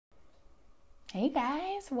Hey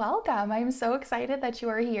guys, welcome. I'm so excited that you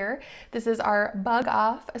are here. This is our Bug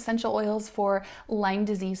Off Essential Oils for Lyme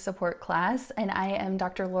Disease Support class, and I am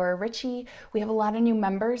Dr. Laura Ritchie. We have a lot of new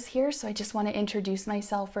members here, so I just want to introduce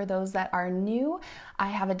myself for those that are new. I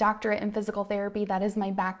have a doctorate in physical therapy, that is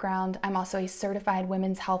my background. I'm also a certified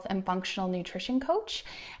women's health and functional nutrition coach,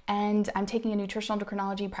 and I'm taking a nutritional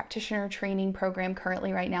endocrinology practitioner training program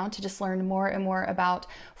currently right now to just learn more and more about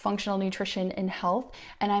functional nutrition and health,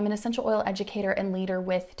 and I'm an essential oil educator and leader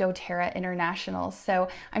with doTERRA International. So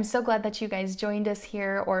I'm so glad that you guys joined us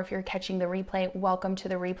here, or if you're catching the replay, welcome to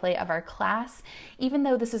the replay of our class. Even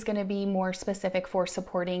though this is going to be more specific for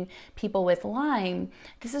supporting people with Lyme,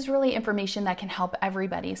 this is really information that can help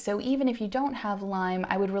everybody. So even if you don't have Lyme,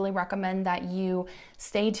 I would really recommend that you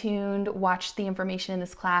stay tuned, watch the information in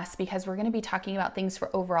this class, because we're going to be talking about things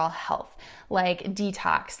for overall health, like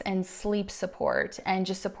detox and sleep support and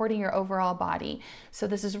just supporting your overall body. So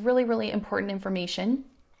this is really, really important information.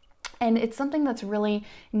 And it's something that's really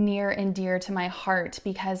near and dear to my heart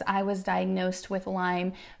because I was diagnosed with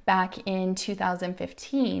Lyme back in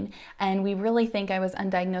 2015, and we really think I was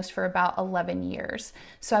undiagnosed for about 11 years.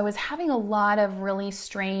 So I was having a lot of really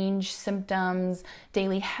strange symptoms,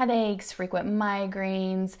 daily headaches, frequent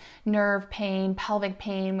migraines, nerve pain, pelvic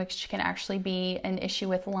pain, which can actually be an issue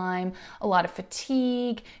with Lyme, a lot of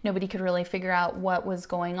fatigue. Nobody could really figure out what was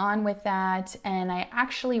going on with that. And I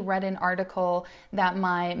actually read an article that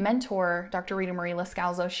my mentor, Dr. Rita Marie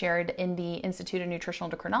Lascalzo, shared in the Institute of Nutritional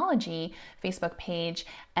Endocrinology Facebook page,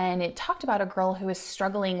 and it talked about a girl who was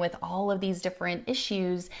struggling with all of these different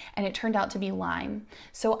issues, and it turned out to be Lyme.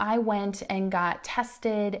 So I went and got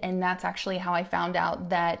tested, and that's actually how I found out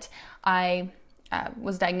that I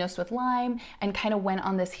was diagnosed with Lyme, and kind of went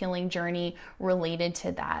on this healing journey related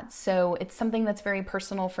to that. So it's something that's very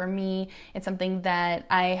personal for me. It's something that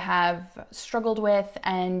I have struggled with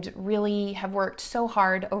and really have worked so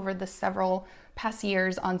hard over the several past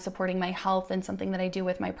years on supporting my health, and something that I do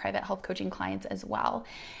with my private health coaching clients as well.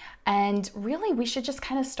 And really, we should just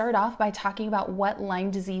kind of start off by talking about what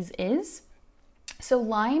Lyme disease is. So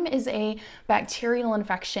Lyme is a bacterial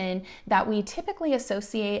infection that we typically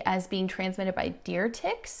associate as being transmitted by deer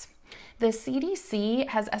ticks. The CDC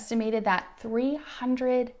has estimated that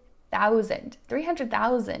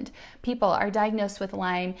 300,000 people are diagnosed with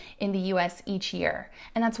Lyme in the US each year.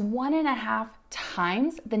 And that's 1.5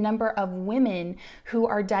 times the number of women who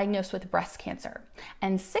are diagnosed with breast cancer,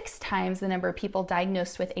 and 6 times the number of people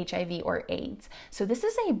diagnosed with HIV or AIDS. So this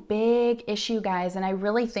is a big issue, guys, and I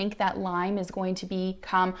really think that Lyme is going to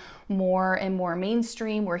become more and more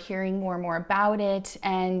mainstream. We're hearing more and more about it,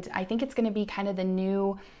 and I think it's going to be kind of the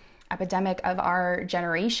new epidemic of our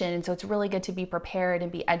generation, and so it's really good to be prepared and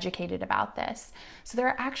be educated about this. So there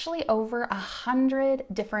are actually over 100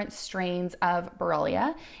 different strains of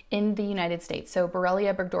Borrelia in the United States. So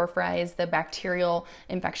Borrelia burgdorferi is the bacterial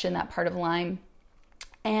infection, that part of Lyme.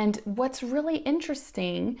 And what's really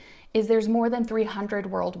interesting is there's more than 300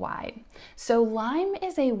 worldwide. So Lyme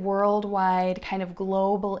is a worldwide kind of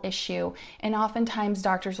global issue. And oftentimes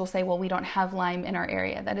doctors will say, well, we don't have Lyme in our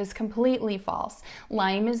area. That is completely false.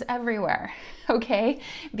 Lyme is everywhere, okay?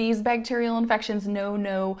 These bacterial infections know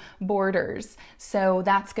no borders. So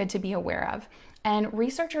that's good to be aware of. And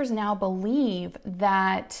researchers now believe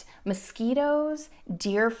that mosquitoes,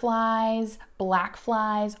 deer flies, black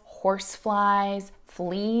flies, horse flies,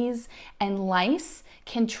 fleas, and lice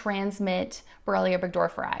can transmit Borrelia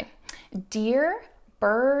burgdorferi. Deer,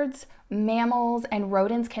 birds, mammals, and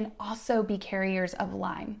rodents can also be carriers of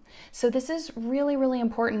Lyme. So this is really, really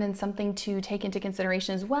important and something to take into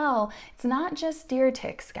consideration as well. It's not just deer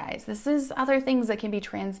ticks, guys. This is other things that can be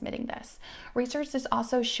transmitting this. Research is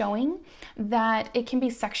also showing that it can be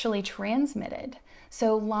sexually transmitted.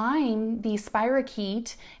 So Lyme, the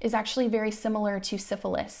spirochete, is actually very similar to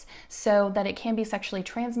syphilis, so that it can be sexually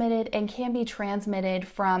transmitted and can be transmitted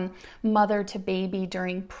from mother to baby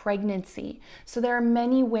during pregnancy. So there are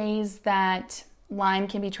many ways that Lyme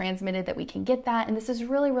can be transmitted, that we can get that, and this is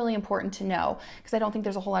really, really important to know because I don't think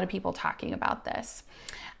there's a whole lot of people talking about this.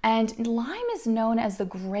 And Lyme is known as the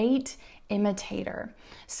great imitator.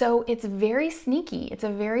 So it's very sneaky. It's a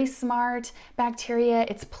very smart bacteria.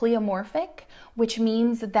 It's pleomorphic, which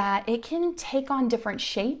means that it can take on different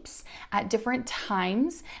shapes at different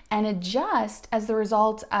times and adjust as the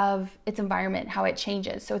result of its environment, how it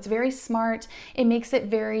changes. So it's very smart. It makes it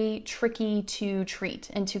very tricky to treat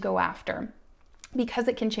and to go after, because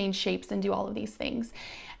it can change shapes and do all of these things.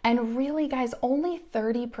 And really, guys, only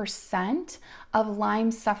 30% of Lyme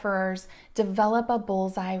sufferers develop a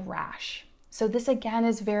bullseye rash. So this again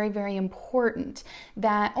is very, very important,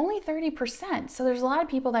 that only 30%. So there's a lot of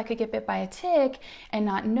people that could get bit by a tick and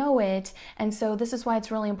not know it. And so this is why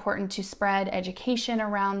it's really important to spread education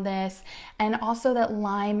around this, and also that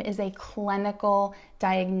Lyme is a clinical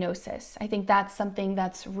diagnosis. I think that's something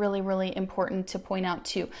that's really, really important to point out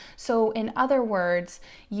too. So in other words,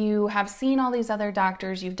 you have seen all these other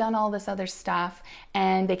doctors, you've done all this other stuff,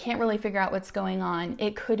 and they can't really figure out what's going on.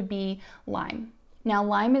 It could be Lyme. Now,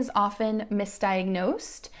 Lyme is often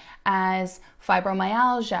misdiagnosed as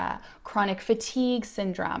fibromyalgia, chronic fatigue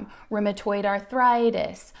syndrome, rheumatoid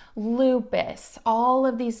arthritis, lupus, all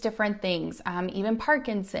of these different things, even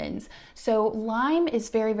Parkinson's. So Lyme is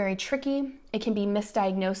very, very tricky. It can be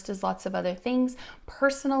misdiagnosed as lots of other things.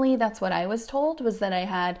 Personally, that's what I was told, was that I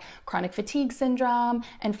had chronic fatigue syndrome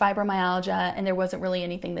and fibromyalgia, and there wasn't really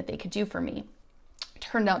anything that they could do for me.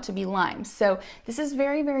 Turned out to be Lyme. So this is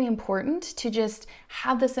very, very important to just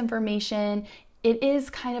have this information. It is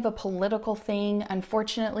kind of a political thing.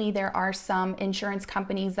 Unfortunately, there are some insurance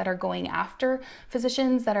companies that are going after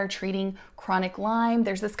physicians that are treating chronic Lyme.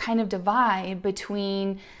 There's this kind of divide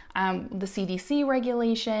between the CDC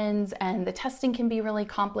regulations, and the testing can be really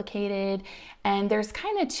complicated. And there's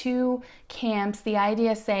kind of two camps. The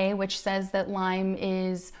IDSA, which says that Lyme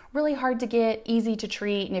is really hard to get, easy to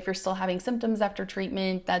treat, and if you're still having symptoms after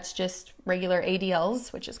treatment, that's just regular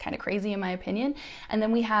ADLs, which is kind of crazy in my opinion. And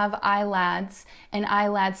then we have ILADS, and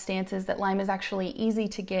ILADS stances that Lyme is actually easy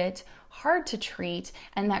to get, hard to treat,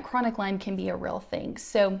 and that chronic Lyme can be a real thing.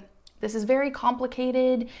 So this is very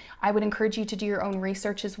complicated. I would encourage you to do your own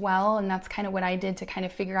research as well, and that's kind of what I did to kind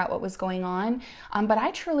of figure out what was going on. But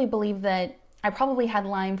I truly believe that I probably had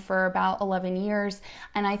Lyme for about 11 years,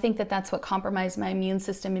 and I think that that's what compromised my immune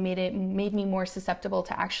system and made me more susceptible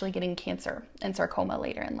to actually getting cancer and sarcoma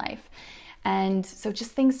later in life. And so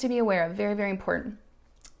just things to be aware of, very, very important.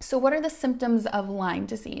 So what are the symptoms of Lyme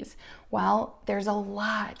disease? Well, there's a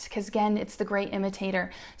lot, because again, it's the great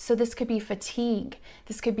imitator. So this could be fatigue.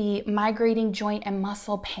 This could be migrating joint and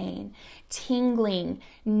muscle pain, tingling,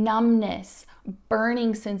 numbness,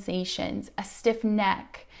 burning sensations, a stiff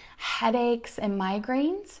neck, headaches and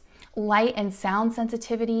migraines, light and sound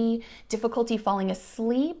sensitivity, difficulty falling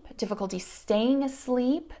asleep, difficulty staying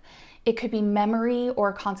asleep. It could be memory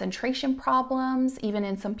or concentration problems, even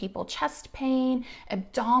in some people, chest pain,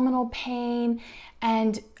 abdominal pain.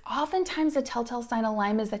 And oftentimes the telltale sign of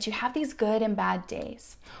Lyme is that you have these good and bad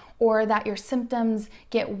days, or that your symptoms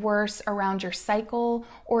get worse around your cycle,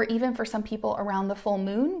 or even for some people around the full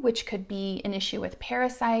moon, which could be an issue with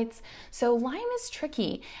parasites. So Lyme is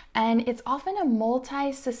tricky, and it's often a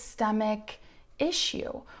multi-systemic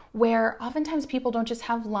issue where oftentimes people don't just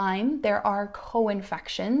have Lyme, there are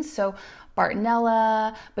co-infections. So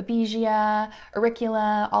Bartonella, Babesia,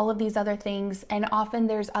 Auricula, all of these other things, and often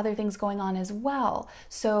there's other things going on as well.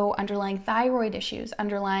 So underlying thyroid issues,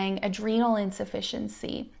 underlying adrenal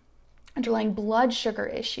insufficiency, underlying blood sugar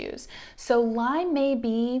issues. So Lyme may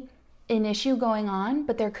be an issue going on,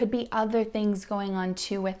 but there could be other things going on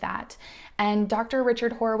too with that. And Dr.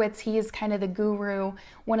 Richard Horowitz, he is kind of the guru,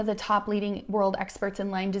 one of the top leading world experts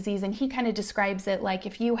in Lyme disease, and he kind of describes it like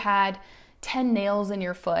if you had 10 nails in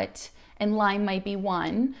your foot, and Lyme might be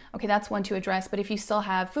one, okay, that's one to address, but if you still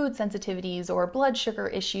have food sensitivities or blood sugar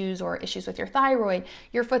issues or issues with your thyroid,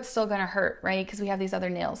 your foot's still gonna hurt, right? Because we have these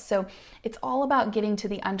other nails. So it's all about getting to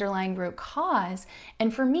the underlying root cause.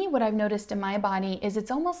 And for me, what I've noticed in my body is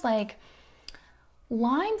it's almost like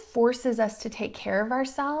Lyme forces us to take care of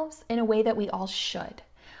ourselves in a way that we all should.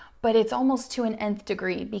 But it's almost to an nth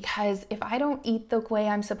degree, because if I don't eat the way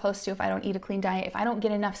I'm supposed to, if I don't eat a clean diet, if I don't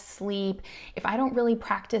get enough sleep, if I don't really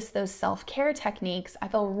practice those self-care techniques, I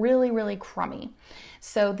feel really, really crummy.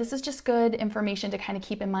 So this is just good information to kind of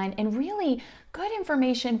keep in mind, and really good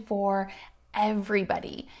information for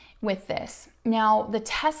everybody with this. Now, the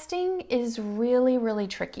testing is really, really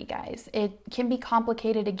tricky, guys. It can be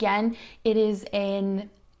complicated. Again, it is a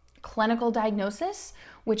clinical diagnosis,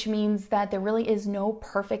 which means that there really is no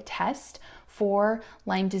perfect test for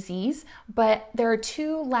Lyme disease, but there are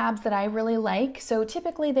two labs that I really like. So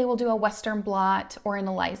typically they will do a Western blot or an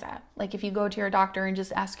ELISA, like if you go to your doctor and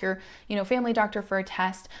just ask your family doctor for a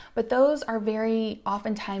test, but those are very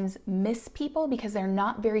oftentimes miss people because they're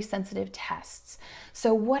not very sensitive tests.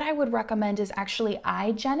 So what I would recommend is actually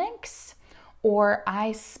iGenix or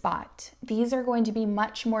iSpot. These are going to be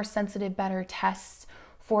much more sensitive, better tests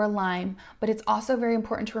for Lyme, but it's also very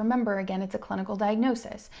important to remember, again, it's a clinical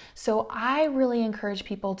diagnosis. So I really encourage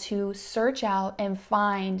people to search out and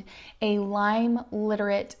find a Lyme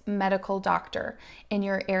literate medical doctor in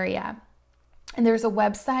your area. And there's a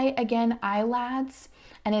website, again, ILADS,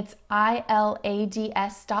 and it's ILADS.org.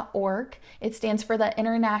 It stands for the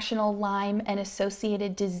International Lyme and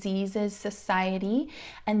Associated Diseases Society.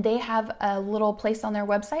 And they have a little place on their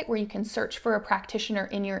website where you can search for a practitioner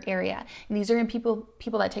in your area. And these are people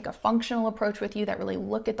that take a functional approach with you, that really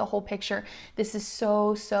look at the whole picture. This is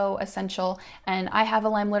so, so essential. And I have a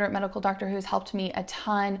Lyme literate medical doctor who's helped me a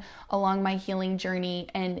ton along my healing journey,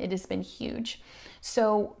 and it has been huge.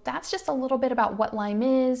 So that's just a little bit about what Lyme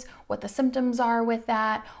is, what the symptoms are with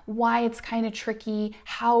that, why it's kind of tricky,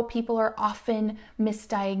 how people are often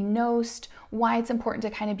misdiagnosed, why it's important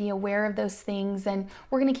to kind of be aware of those things. And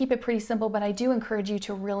we're going to keep it pretty simple, but I do encourage you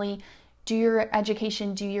to really do your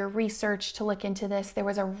education, do your research to look into this. There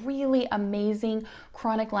was a really amazing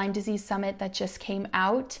Chronic Lyme Disease Summit that just came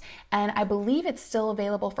out, and I believe it's still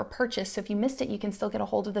available for purchase. So if you missed it, you can still get a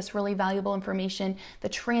hold of this really valuable information, the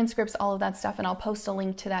transcripts, all of that stuff, and I'll post a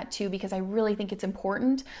link to that too, because I really think it's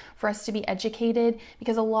important for us to be educated,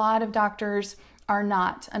 because a lot of doctors are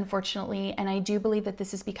not, unfortunately, and I do believe that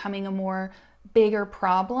this is becoming a more bigger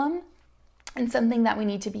problem and something that we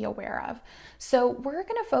need to be aware of. So we're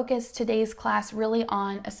going to focus today's class really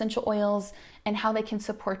on essential oils and how they can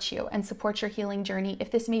support you and support your healing journey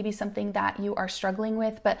if this may be something that you are struggling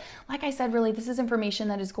with. But like I said, really, this is information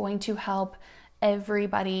that is going to help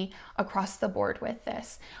everybody across the board with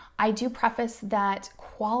this. I do preface that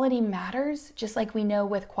quality matters, just like we know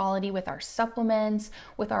with quality with our supplements,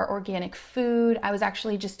 with our organic food. I was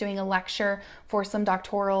actually just doing a lecture for some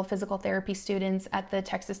doctoral physical therapy students at the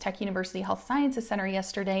Texas Tech University Health Sciences Center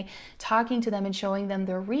yesterday, talking to them and showing them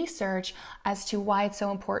the research as to why it's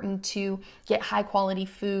so important to get high quality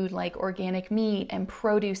food like organic meat and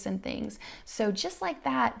produce and things. So just like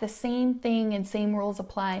that, the same thing and same rules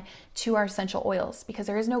apply to our essential oils, because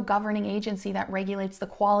there is no governing agency that regulates the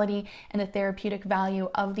quality and the therapeutic value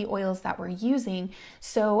of the oils that we're using.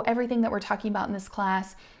 So everything that we're talking about in this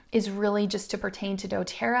class is really just to pertain to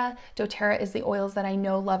doTERRA. doTERRA is the oils that I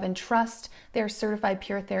know, love, and trust. They're certified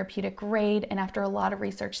pure therapeutic grade, and after a lot of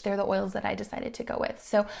research, they're the oils that I decided to go with.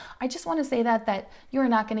 So I just want to say that you're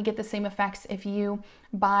not going to get the same effects if you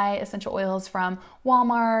buy essential oils from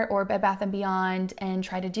Walmart or Bed Bath & Beyond and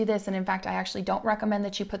try to do this. And in fact, I actually don't recommend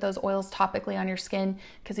that you put those oils topically on your skin,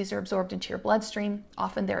 because these are absorbed into your bloodstream.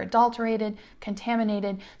 Often they're adulterated,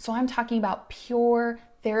 contaminated. So I'm talking about pure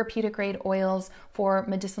therapeutic grade oils for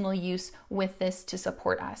medicinal use with this to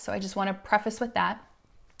support us. So I just want to preface with that.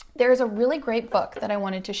 There's a really great book that I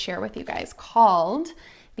wanted to share with you guys called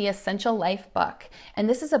The Essential Life Book. And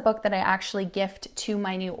this is a book that I actually gift to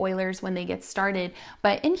my new oilers when they get started.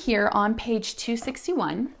 But in here on page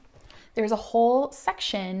 261, there's a whole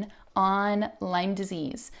section on Lyme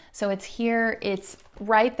disease. So it's here, it's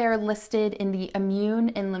right there listed in the immune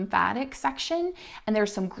and lymphatic section. And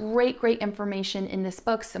there's some great information in this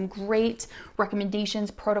book, some great recommendations,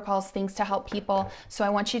 protocols, things to help people. So I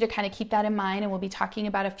want you to kind of keep that in mind, and we'll be talking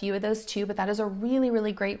about a few of those too, but that is a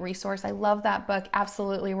really great resource. I love that book.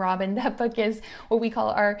 Absolutely, Robin. That book is what we call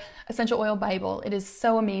our essential oil Bible. It is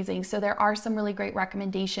so amazing. So there are some really great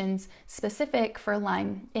recommendations specific for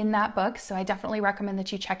Lyme in that book. So I definitely recommend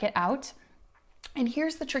that you check it out. And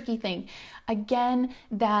here's the tricky thing, again,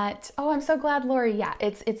 I'm so glad, Lori. Yeah,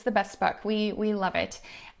 it's the best book. We love it.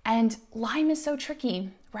 And Lyme is so tricky,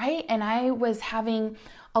 right? And I was having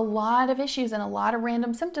a lot of issues and a lot of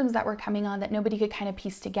random symptoms that were coming on that nobody could kind of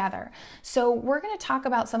piece together. So we're going to talk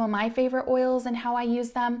about some of my favorite oils and how I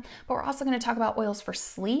use them, but we're also going to talk about oils for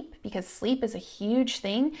sleep, because sleep is a huge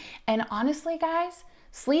thing. And honestly, guys,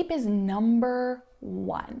 sleep is number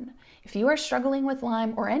one. If you are struggling with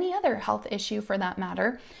Lyme or any other health issue for that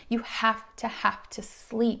matter, you have to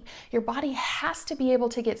sleep. Your body has to be able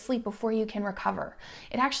to get sleep before you can recover.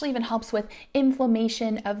 It actually even helps with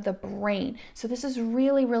inflammation of the brain. So this is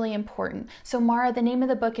really important. So Mara, the name of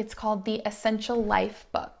the book, it's called The Essential Life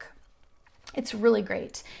Book. It's really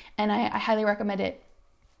great, and I highly recommend it.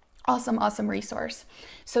 Awesome resource.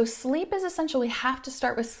 So sleep is essential. We have to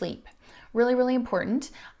start with sleep. Really important.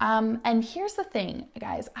 And here's the thing,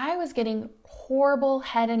 guys. I was getting horrible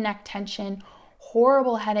head and neck tension,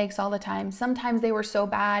 horrible headaches all the time. Sometimes they were so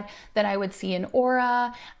bad that I would see an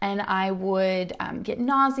aura, and I would get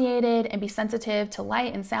nauseated and be sensitive to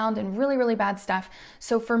light and sound and really bad stuff.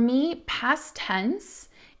 So for me, past tense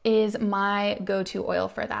is my go-to oil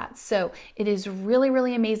for that. So it is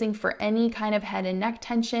really amazing for any kind of head and neck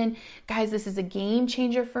tension. Guys, this is a game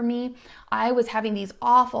changer for me. I was having these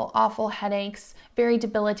awful headaches, very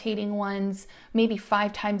debilitating ones, maybe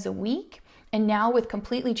 5 times a week. And now with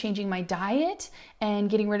completely changing my diet and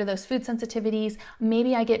getting rid of those food sensitivities.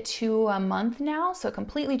 Maybe I get 2 a month now, so it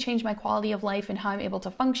completely changed my quality of life and how I'm able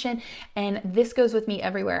to function. And this goes with me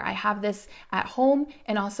everywhere. I have this at home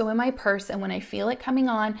and also in my purse, and when I feel it coming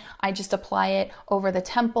on, I just apply it over the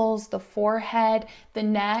temples, the forehead, the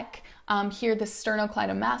neck, here the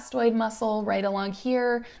sternocleidomastoid muscle right along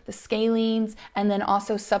here, the scalenes, and then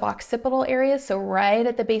also suboccipital areas, so right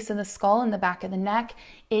at the base of the skull and the back of the neck.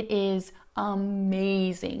 It is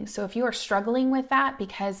amazing. So if you are struggling with that,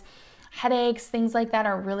 because headaches, things like that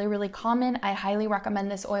are really, really common, I highly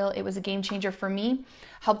recommend this oil. It was a game changer for me,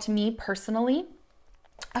 helped me personally.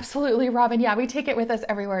 Absolutely, Robin. Yeah, we take it with us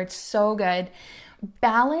everywhere. It's so good.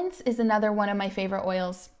 Balance is another one of my favorite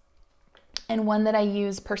oils, and one that I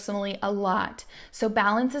use personally a lot. So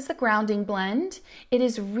Balance is the grounding blend. It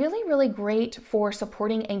is really, really great for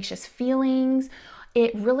supporting anxious feelings.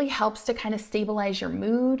 It really helps to kind of stabilize your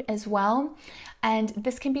mood as well. And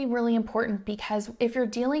this can be really important because if you're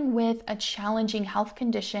dealing with a challenging health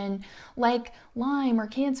condition like Lyme or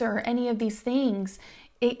cancer or any of these things,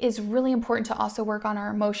 it is really important to also work on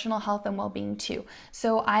our emotional health and well-being too.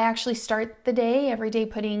 So I actually start the day every day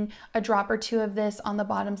putting a drop or two of this on the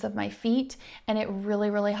bottoms of my feet, and it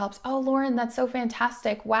really, really helps. Oh, Lauren, that's so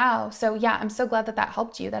fantastic. Wow. So yeah, I'm so glad that that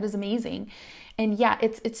helped you. That is amazing. And yeah,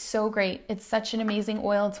 it's so great. It's such an amazing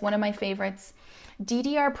oil. It's one of my favorites.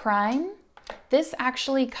 DDR Prime, this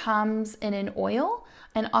actually comes in an oil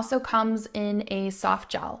and also comes in a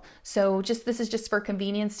soft gel. So this is just for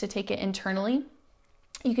convenience to take it internally.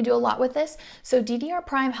 You can do a lot with this. So DDR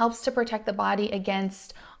Prime helps to protect the body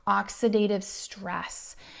against oxidative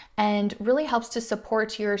stress and really helps to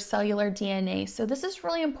support your cellular DNA. So this is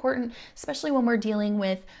really important, especially when we're dealing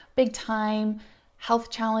with big time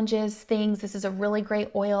health challenges, things. This is a really great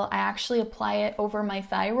oil. I actually apply it over my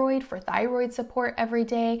thyroid for thyroid support every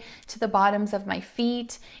day to the bottoms of my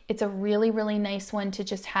feet. It's a really, really nice one to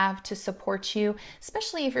just have to support you,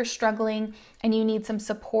 especially if you're struggling and you need some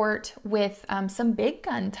support with some big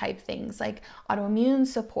gun type things like autoimmune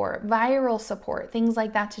support, viral support, things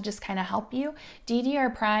like that to just kind of help you.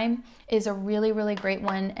 DDR Prime is a really, really great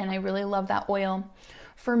one, and I really love that oil.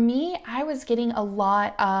 For me, I was getting a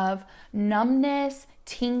lot of numbness,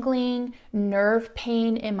 tingling, nerve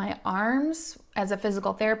pain in my arms. As a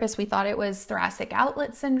physical therapist, we thought it was thoracic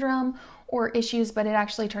outlet syndrome or issues, but it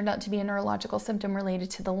actually turned out to be a neurological symptom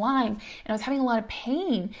related to the Lyme. And I was having a lot of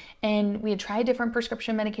pain, and we had tried different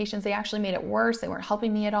prescription medications. They actually made it worse. They weren't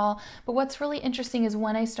helping me at all. But what's really interesting is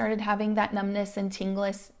when I started having that numbness and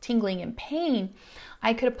tingling and pain,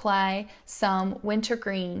 I could apply some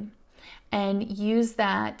wintergreen and use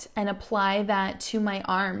that and apply that to my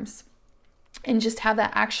arms and just have that.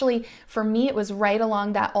 Actually, for me, it was right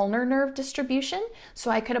along that ulnar nerve distribution. So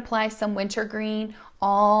I could apply some wintergreen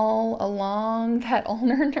all along that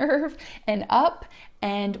ulnar nerve and up.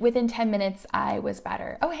 And within 10 minutes, I was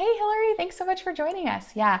better. Oh, hey, Hillary, thanks so much for joining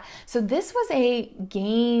us. Yeah, so this was a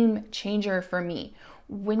game changer for me.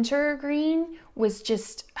 Wintergreen was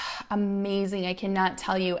just amazing. I cannot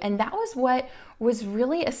tell you. And that was what was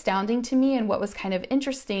really astounding to me, and what was kind of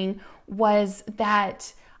interesting was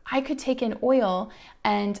that I could take an oil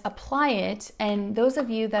and apply it. And those of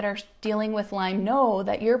you that are dealing with Lyme know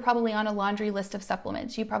that you're probably on a laundry list of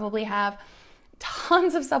supplements. You probably have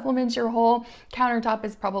tons of supplements. Your whole countertop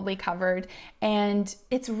is probably covered. And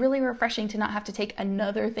it's really refreshing to not have to take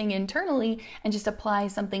another thing internally and just apply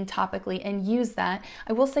something topically and use that.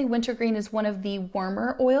 I will say wintergreen is one of the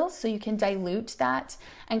warmer oils, so you can dilute that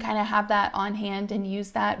and kind of have that on hand and use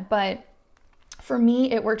that. But for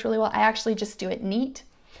me, it worked really well. I actually just do it neat.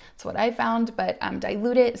 That's what I found, but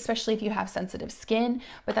dilute it, especially if you have sensitive skin.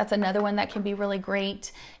 But that's another one that can be really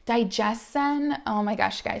great. Digestion, oh my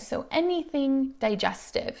gosh, guys. So anything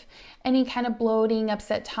digestive, any kind of bloating,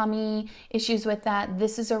 upset tummy, issues with that,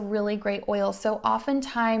 this is a really great oil. So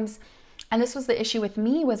oftentimes, and this was the issue with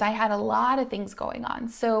me, was I had a lot of things going on.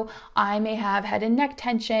 So I may have head and neck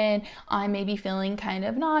tension. I may be feeling kind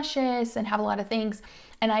of nauseous and have a lot of things.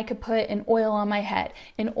 And I could put an oil on my head,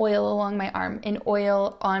 an oil along my arm, an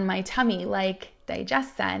oil on my tummy, like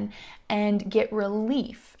Digestin, and get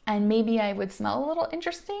relief. And maybe I would smell a little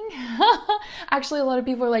interesting. Actually, a lot of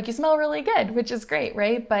people are like, you smell really good, which is great,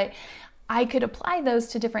 right? But I could apply those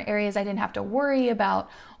to different areas. I didn't have to worry about,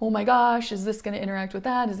 oh my gosh, is this going to interact with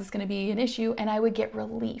that? Is this going to be an issue? And I would get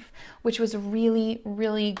relief, which was really,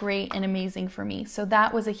 really great and amazing for me. So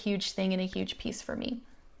that was a huge thing and a huge piece for me.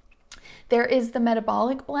 There is the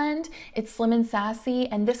metabolic blend. It's slim and sassy,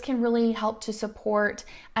 and this can really help to support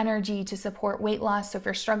energy, to support weight loss. So if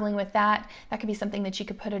you're struggling with that, that could be something that you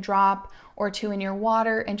could put a drop or two in your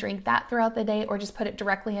water and drink that throughout the day, or just put it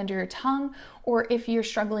directly under your tongue. Or if you're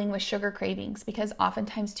struggling with sugar cravings, because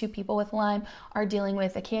oftentimes too, people with Lyme are dealing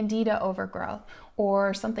with a candida overgrowth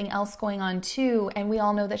or something else going on too. And we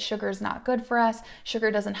all know that sugar is not good for us.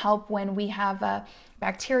 Sugar doesn't help when we have a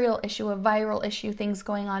bacterial issue, a viral issue, things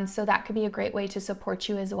going on. So that could be a great way to support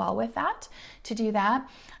you as well with that, to do that.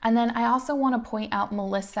 And then I also want to point out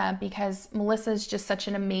Melissa, because Melissa is just such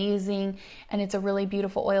an amazing, and it's a really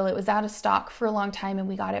beautiful oil. It was out of stock for a long time and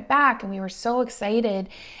we got it back and we were so excited.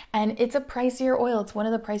 And it's a pricier oil. It's one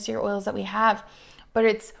of the pricier oils that we have, but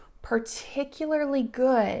it's particularly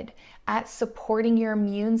good at supporting your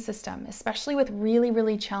immune system, especially with really,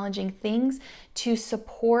 really challenging things, to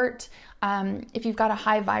support if you've got a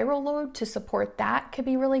high viral load, to support that could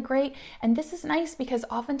be really great. And this is nice because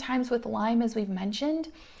oftentimes with Lyme, as we've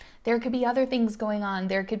mentioned, there could be other things going on.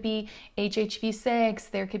 There could be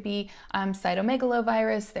HHV6, there could be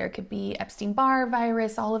cytomegalovirus, there could be Epstein-Barr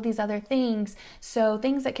virus, all of these other things. So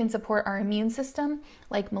things that can support our immune system,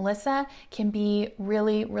 like Melissa, can be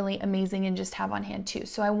really, really amazing and just have on hand too.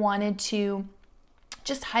 So I wanted to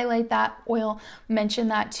just highlight that oil, mention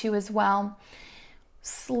that too as well.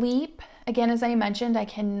 Sleep, again, as I mentioned, I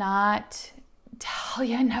cannot tell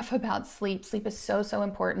you enough about sleep. Sleep is so, so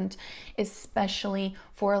important, especially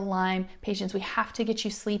for Lyme patients. We have to get you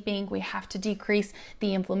sleeping. We have to decrease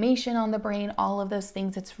the inflammation on the brain, all of those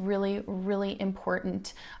things. It's really, really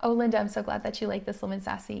important. Oh, Linda, I'm so glad that you like this lemon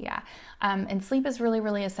sassy. Yeah. And sleep is really,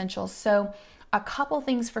 really essential. So a couple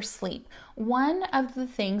things for sleep. One of the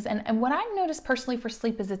things, and what I've noticed personally for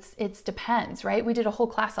sleep is it depends, right? We did a whole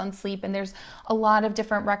class on sleep and there's a lot of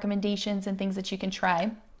different recommendations and things that you can try.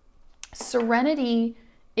 Serenity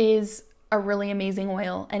is a really amazing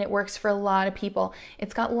oil and it works for a lot of people.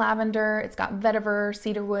 It's got lavender, it's got vetiver,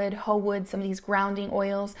 cedarwood, hoe wood, some of these grounding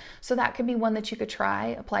oils. So that could be one that you could try,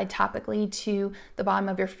 applied topically to the bottom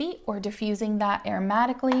of your feet or diffusing that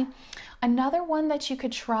aromatically. Another one that you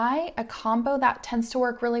could try, a combo that tends to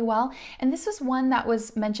work really well, and this is one that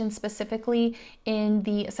was mentioned specifically in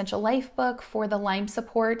the Essential Life book for the Lyme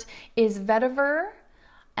support, is vetiver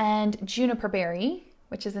and juniper berry,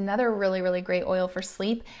 which is another really, really great oil for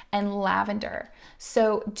sleep, and lavender.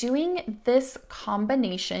 So doing this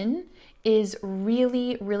combination is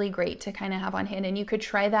really, really great to kind of have on hand, and you could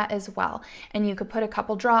try that as well. And you could put a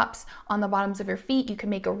couple drops on the bottoms of your feet. You could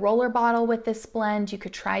make a roller bottle with this blend. You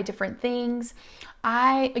could try different things.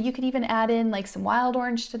 You could even add in like some wild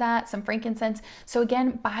orange to that, some frankincense. So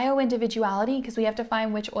again, bio-individuality, because we have to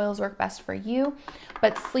find which oils work best for you,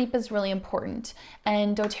 but sleep is really important.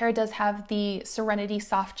 And doTERRA does have the Serenity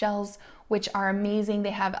soft gels, which are amazing.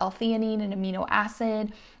 They have L-theanine and amino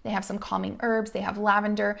acid. They have some calming herbs. They have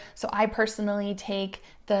lavender. So I personally take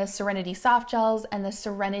the Serenity soft gels and the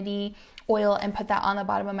Serenity oil and put that on the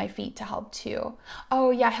bottom of my feet to help too.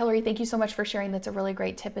 Oh yeah, Hillary, thank you so much for sharing. That's a really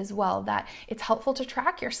great tip as well, that it's helpful to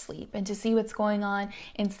track your sleep and to see what's going on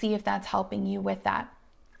and see if that's helping you with that.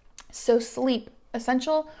 So sleep,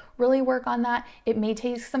 essential, really work on that. It may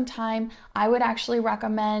take some time. I would actually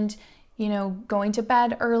recommend going to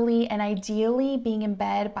bed early, and ideally being in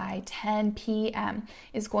bed by 10 p.m.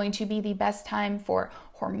 is going to be the best time for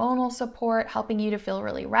hormonal support, helping you to feel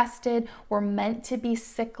really rested. We're meant to be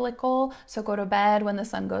cyclical, so go to bed when the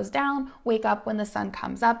sun goes down, wake up when the sun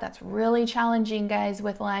comes up. That's really challenging, guys,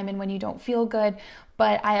 with Lyme and when you don't feel good.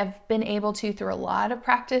 But I have been able to, through a lot of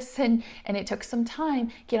practice, and it took some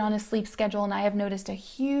time, get on a sleep schedule, and I have noticed a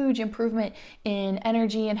huge improvement in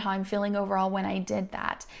energy and how I'm feeling overall when I did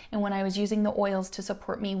that, and when I was using the oils to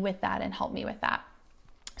support me with that and help me with that.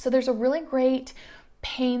 So there's a really great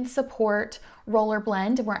pain support roller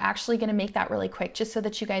blend, and we're actually going to make that really quick just so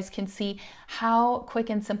that you guys can see how quick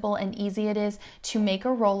and simple and easy it is to make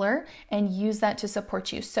a roller and use that to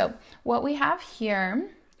support you. So what we have here,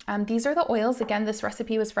 these are the oils. Again, this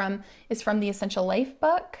recipe is from the Essential Life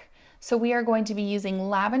book. So we are going to be using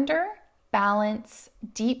lavender, balance,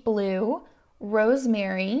 deep blue,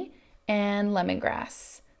 rosemary, and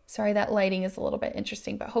lemongrass. Sorry, that lighting is a little bit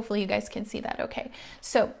interesting, but hopefully you guys can see that okay.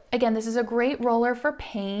 So again, this is a great roller for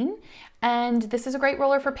pain, and this is a great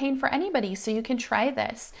roller for pain for anybody, so you can try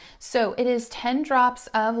this. So it is 10 drops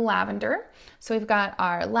of lavender. So we've got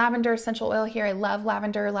our lavender essential oil here. I love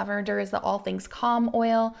lavender. Lavender is the All Things Calm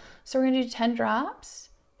oil. So we're gonna do 10 drops.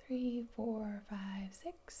 3, 4, 5,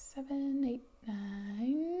 6, 7, 8,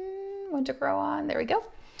 9. One to grow on. There we go.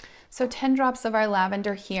 So 10 drops of our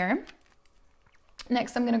lavender here.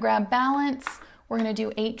 Next, I'm going to grab balance, We're gonna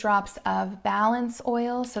do 8 drops of balance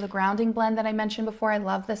oil. So the grounding blend that I mentioned before, I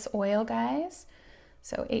love this oil, guys.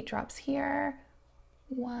 So 8 drops here.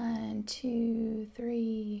 1, 2,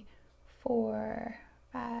 3, 4,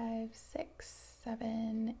 5, 6,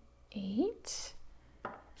 7, 8.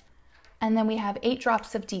 And then we have 8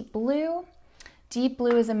 drops of deep blue. Deep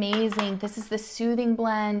blue is amazing. This is the soothing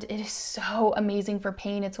blend. It is so amazing for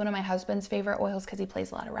pain. It's one of my husband's favorite oils because he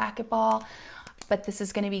plays a lot of racquetball, but this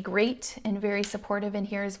is going to be great and very supportive in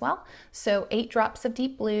here as well. So 8 drops of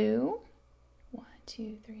deep blue. 1,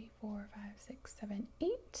 2, 3, 4, 5, 6, 7,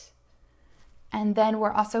 8. And then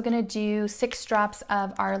we're also going to do 6 drops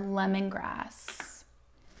of our lemongrass.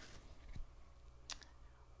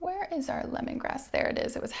 Where is our lemongrass? There it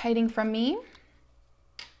is. It was hiding from me.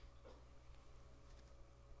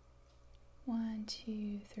 1,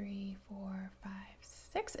 2, 3, 4, 5,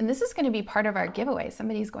 6. And this is going to be part of our giveaway.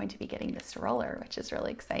 Somebody's going to be getting this roller, which is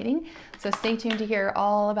really exciting. So stay tuned to hear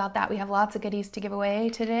all about that. We have lots of goodies to give away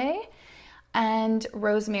today. And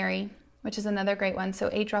rosemary, which is another great one. So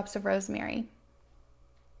 8 drops of rosemary.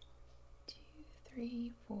 2,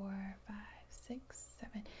 3, 4, 5, 6,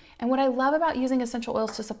 7. And what I love about using essential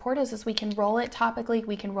oils to support us is we can roll it topically,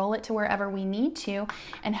 we can roll it to wherever we need to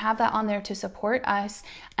and have that on there to support us.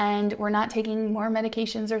 And we're not taking more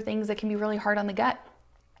medications or things that can be really hard on the gut.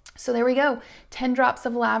 So there we go. 10 drops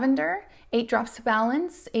of lavender, 8 drops of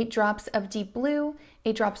balance, 8 drops of deep blue,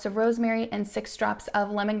 8 drops of rosemary, and 6 drops of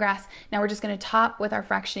lemongrass. Now we're just going to top with our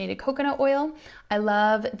fractionated coconut oil. I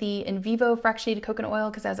love the In Vivo fractionated coconut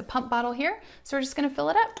oil because it has a pump bottle here. So we're just going to fill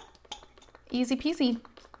it up. Easy peasy.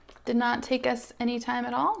 Did not take us any time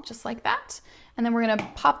at all, just like that. And then we're going to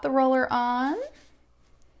pop the roller on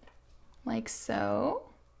like so.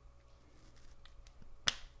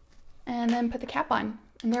 And then put the cap on.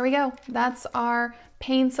 And there we go. That's our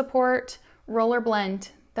pain support roller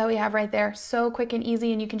blend that we have right there. So quick and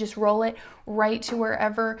easy, and you can just roll it right to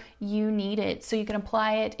wherever you need it. So you can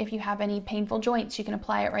apply it if you have any painful joints, you can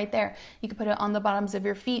apply it right there. You can put it on the bottoms of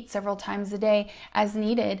your feet several times a day as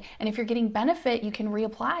needed. And if you're getting benefit, you can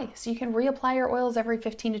reapply. So you can reapply your oils every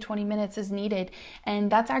 15 to 20 minutes as needed.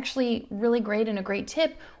 And that's actually really great and a great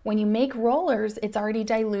tip. When you make rollers, it's already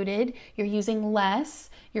diluted. You're using less.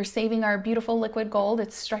 You're saving our beautiful liquid gold.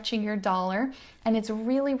 It's stretching your dollar, and it's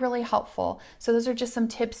really, really helpful. So those are just some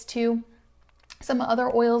tips too. Some other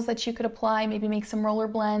oils that you could apply, maybe make some roller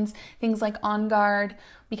blends, things like On Guard,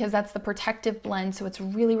 because that's the protective blend. So it's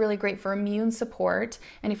really, really great for immune support.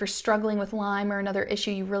 And if you're struggling with Lyme or another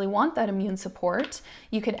issue, you really want that immune support.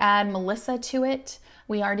 You could add Melissa to it.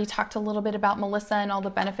 We already talked a little bit about Melissa and all the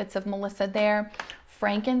benefits of Melissa there.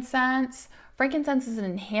 Frankincense. Frankincense is an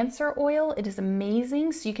enhancer oil. It is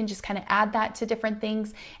amazing. So you can just kind of add that to different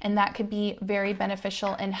things, and that could be very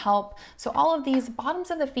beneficial and help. So all of these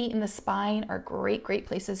bottoms of the feet and the spine are great, great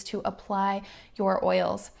places to apply your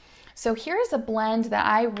oils. So here's a blend that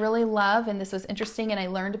I really love, and this was interesting, and I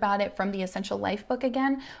learned about it from the Essential Life book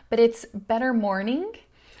again, but it's Better Morning.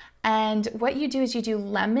 And what you do is you do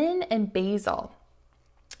lemon and basil.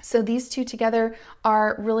 So these two together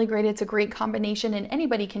are really great. It's a great combination, and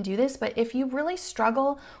anybody can do this. But if you really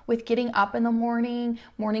struggle with getting up in the morning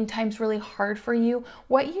time's really hard for you,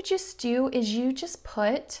 what you just do is you just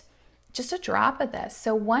put just a drop of this.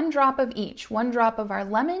 So 1 drop of each, 1 drop of our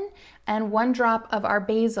lemon and 1 drop of our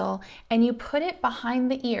basil, and you put it behind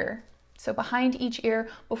the ear. So behind each ear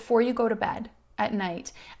before you go to bed at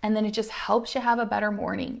night, and then it just helps you have a better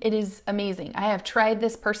morning. It is amazing. I have tried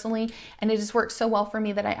this personally, and it just works so well for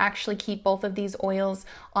me that I actually keep both of these oils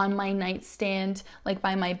on my nightstand, like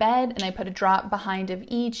by my bed, and I put a drop behind of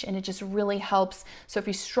each, and it just really helps. So if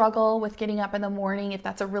you struggle with getting up in the morning, if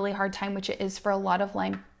that's a really hard time, which it is for a lot of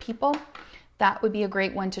Lyme people, that would be a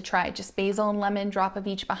great one to try. Just basil and lemon, drop of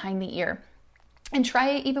each behind the ear. And try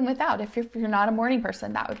it even without. If you're not a morning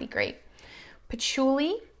person, that would be great.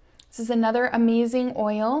 Patchouli. This is another amazing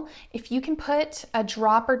oil. If you can put a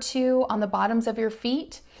drop or 2 on the bottoms of your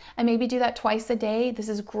feet and maybe do that twice a day, this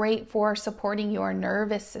is great for supporting your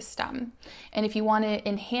nervous system. And if you want to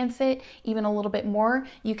enhance it even a little bit more,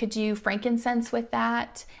 you could do frankincense with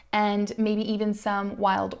that and maybe even some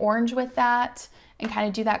wild orange with that, and kind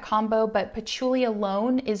of do that combo. But patchouli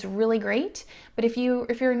alone is really great. But if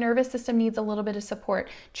your nervous system needs a little bit of support,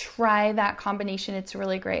 try that combination. It's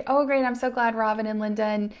really great. Oh, great. I'm so glad Robin and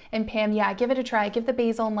Linda and Pam. Yeah, give it a try. Give the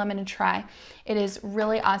basil and lemon a try. It is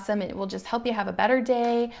really awesome. It will just help you have a better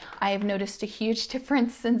day. I have noticed a huge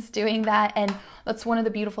difference since doing that. And that's one of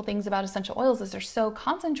the beautiful things about essential oils is they're so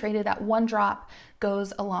concentrated that 1 drop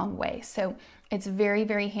goes a long way. So it's very,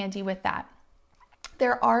 very handy with that.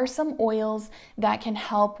 There are some oils that can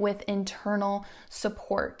help with internal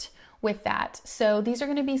support. with that. So these are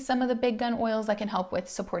going to be some of the big gun oils that can help with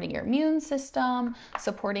supporting your immune system,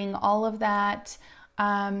 supporting all of that.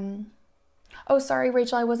 Oh, sorry,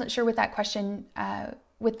 Rachel, I wasn't sure with that question.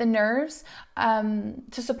 With the nerves,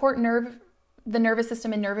 to support the nervous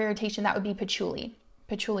system and nerve irritation, that would be patchouli.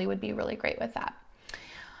 Patchouli would be really great with that.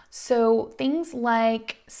 So things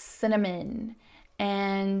like cinnamon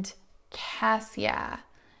and cassia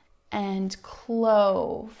and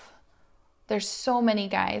clove. There's so many,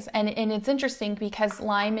 guys. And it's interesting because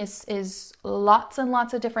Lyme is lots and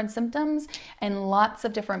lots of different symptoms and lots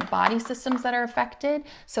of different body systems that are affected.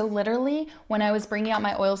 So literally, when I was bringing out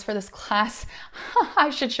my oils for this class, I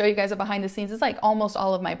should show you guys a behind the scenes. It's like almost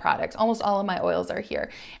all of my products, almost all of my oils are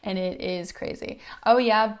here. And it is crazy. Oh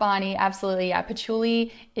yeah, Bonnie, absolutely. Yeah,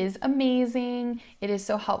 patchouli is amazing. It is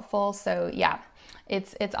so helpful. So yeah,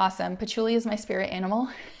 it's awesome. Patchouli is my spirit animal.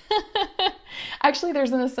 Actually,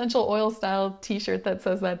 there's an essential oil style t-shirt that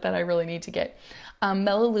says that I really need to get.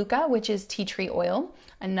 Melaleuca, which is tea tree oil.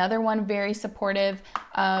 Another one very supportive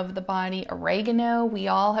of the body. Oregano. We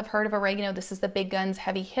all have heard of oregano. This is the big guns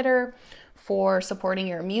heavy hitter for supporting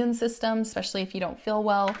your immune system, especially if you don't feel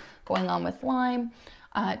well going on with Lyme.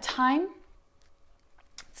 Thyme.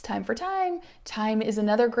 It's time for thyme. Thyme is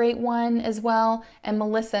another great one as well. And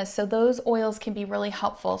Melissa. So those oils can be really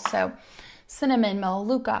helpful. So cinnamon,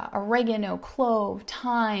 melaleuca, oregano, clove,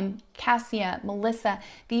 thyme, cassia, melissa.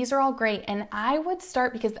 These are all great. And I would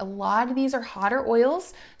start because a lot of these are hotter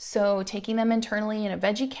oils. So taking them internally in a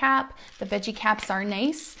veggie cap. The veggie caps are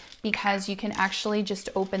nice because you can actually just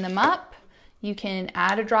open them up. You can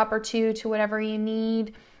add a drop or two to whatever you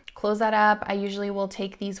need. Close that up. I usually will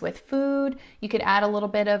take these with food. You could add a little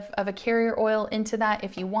bit of a carrier oil into that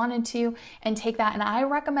if you wanted to and take that. And I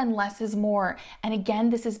recommend less is more. And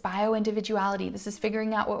again, this is bio-individuality. This is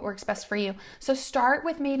figuring out what works best for you. So start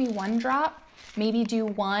with maybe one drop, maybe do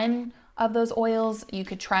one of those oils. You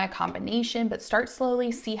could try a combination, but start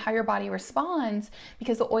slowly, see how your body responds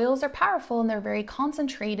because the oils are powerful and they're very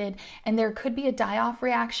concentrated and there could be a die-off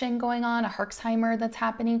reaction going on, a Herxheimer that's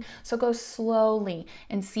happening. So go slowly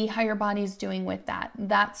and see how your body's doing with that.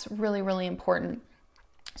 That's really, really important.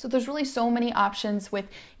 So there's really so many options with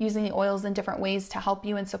using the oils in different ways to help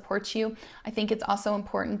you and support you. I think it's also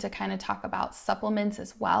important to kind of talk about supplements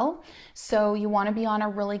as well. So you want to be on a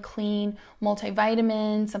really clean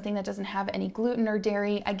multivitamin, something that doesn't have any gluten or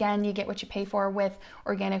dairy. Again, you get what you pay for with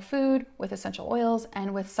organic food, with essential oils,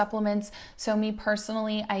 and with supplements. So me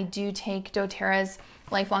personally, I do take doTERRA's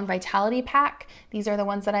Lifelong Vitality Pack. These are the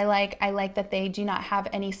ones that I like. I like that they do not have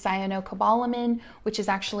any cyanocobalamin, which is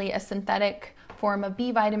actually a synthetic form of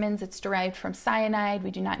B vitamins. It's derived from cyanide. We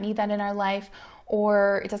do not need that in our life.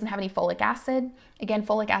 Or it doesn't have any folic acid. Again,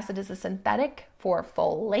 folic acid is a synthetic for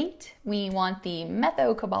folate. We want the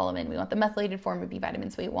methocobalamin. We want the methylated form of B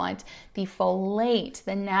vitamins. We want the folate,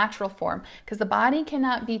 the natural form, because the body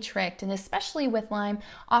cannot be tricked. And especially with Lyme,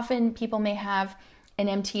 often people may have an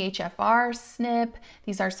MTHFR SNP.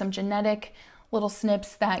 These are some genetic little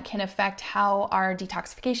SNPs that can affect how our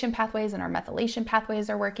detoxification pathways and our methylation pathways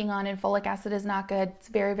are working on, and folic acid is not good. It's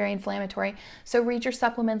very, very inflammatory. So read your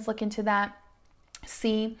supplements, look into that.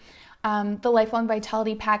 See, the Lifelong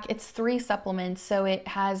Vitality Pack, it's 3 supplements. So it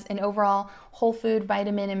has an overall whole food,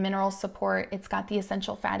 vitamin, and mineral support. It's got the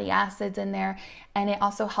essential fatty acids in there, and it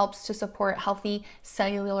also helps to support healthy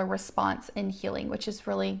cellular response and healing, which is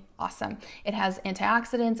really awesome. It has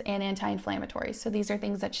antioxidants and anti-inflammatories. So these are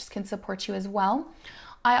things that just can support you as well.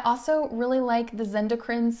 I also really like the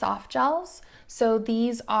Zendocrine soft gels. So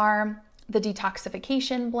these are the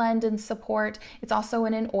detoxification blend and support. It's also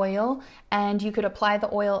in an oil, and you could apply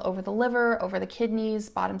the oil over the liver, over the kidneys,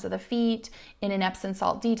 bottoms of the feet, in an Epsom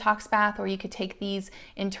salt detox bath, or you could take these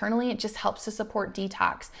internally. It just helps to support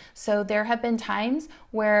detox. So there have been times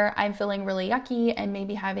where I'm feeling really yucky and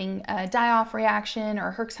maybe having a die-off reaction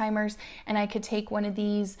or Herxheimer's, and I could take one of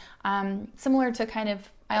these, similar to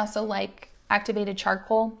I also like activated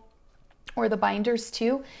charcoal or the binders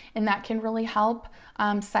too, and that can really help.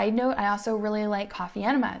 Side note, I also really like coffee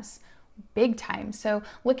enemas, big time. So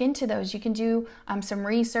look into those. You can do some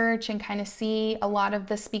research and kind of see. A lot of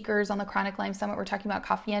the speakers on the Chronic Lyme Summit were talking about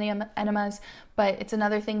coffee enemas, but it's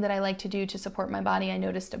another thing that I like to do to support my body. I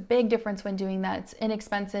noticed a big difference when doing that. It's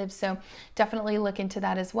inexpensive, so definitely look into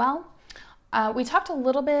that as well. We talked a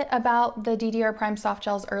little bit about the DDR Prime soft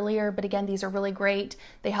gels earlier, but again, these are really great.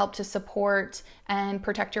 They help to support and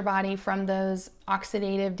protect your body from those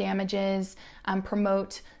oxidative damages,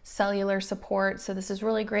 promote cellular support. So this is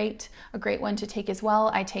really great, a great one to take as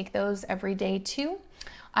well. I take those every day too.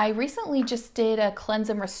 I recently just did a cleanse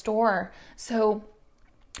and restore. So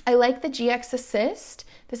I like the GX Assist.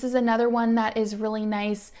 This is another one that is really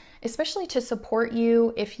nice, especially to support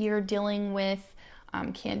you if you're dealing with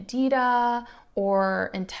candida or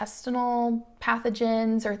intestinal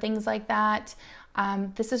pathogens or things like that.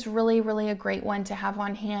 This is really, really a great one to have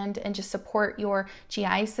on hand and just support your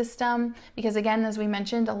GI system, because again, as we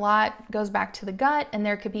mentioned, a lot goes back to the gut and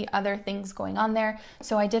there could be other things going on there.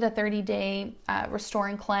 So I did a 30-day restore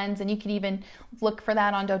and cleanse, and you can even look for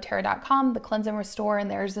that on doTERRA.com, the cleanse and restore, and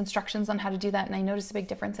there's instructions on how to do that, and I noticed a big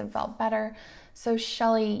difference and felt better. So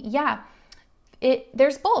Shelly, yeah,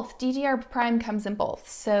 there's both. DDR Prime comes in both.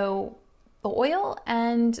 So the oil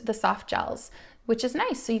and the soft gels, which is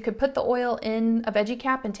nice. So you could put the oil in a veggie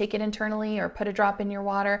cap and take it internally, or put a drop in your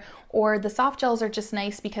water, or the soft gels are just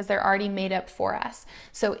nice because they're already made up for us.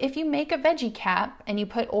 So if you make a veggie cap and you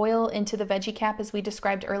put oil into the veggie cap, as we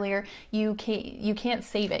described earlier, you can't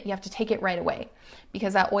save it. You have to take it right away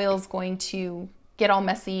because that oil is going to get all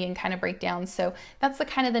messy and kind of break down. So that's the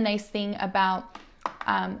kind of the nice thing about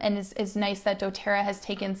and it's nice that doTERRA has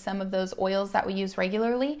taken some of those oils that we use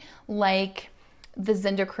regularly, like the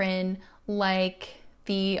Zendocrine, like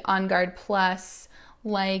the On Guard Plus,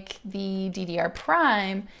 like the DDR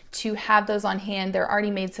Prime, to have those on hand. They're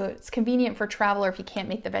already made, so it's convenient for travel or if you can't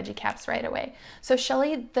make the veggie caps right away. So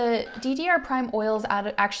Shelly, the DDR Prime oil is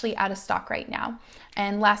actually out of stock right now.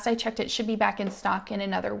 And last I checked, it should be back in stock in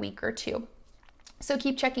another week or two. So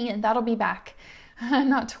keep checking in, that'll be back,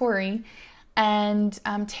 not to worry. And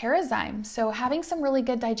Terrazyme, so having some really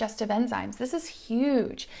good digestive enzymes. This is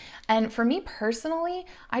huge. And for me personally,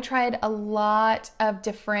 I tried a lot of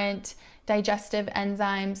different digestive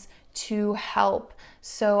enzymes to help.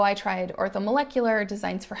 So I tried orthomolecular,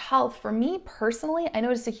 Designs for Health. For me personally, I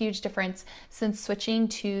noticed a huge difference since switching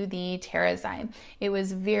to the Terrazyme. It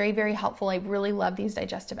was very, very helpful. I really love these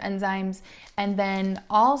digestive enzymes. And then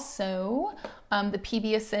also the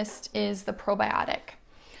PB Assist is the probiotic.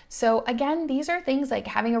 So again, these are things like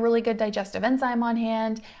having a really good digestive enzyme on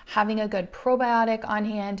hand, having a good probiotic on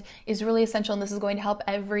hand is really essential, and this is going to help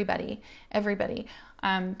everybody. Everybody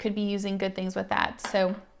could be using good things with that.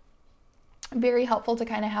 So very helpful to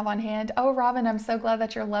kind of have on hand. Oh, Robin, I'm so glad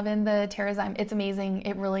that you're loving the Terrazyme. It's amazing.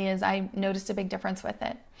 It really is. I noticed a big difference with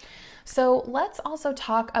it. So let's also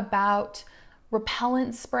talk about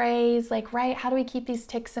repellent sprays, like, right, how do we keep these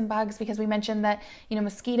ticks and bugs? Because we mentioned that,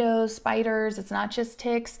 mosquitoes, spiders, it's not just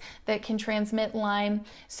ticks that can transmit Lyme.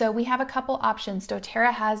 So we have a couple options.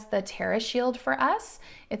 doTERRA has the Terra Shield for us.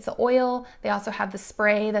 It's the oil. They also have the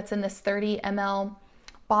spray that's in this 30 ml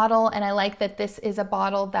bottle. And I like that this is a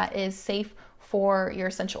bottle that is safe for your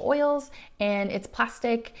essential oils, and it's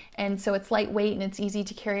plastic. And so it's lightweight and it's easy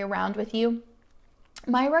to carry around with you.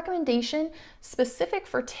 My recommendation, specific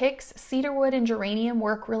for ticks, cedarwood and geranium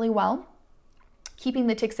work really well, keeping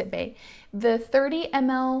the ticks at bay. The 30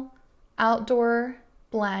 ml outdoor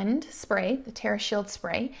blend spray, the Terra Shield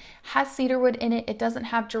spray, has cedarwood in it. It doesn't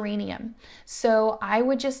have geranium. So I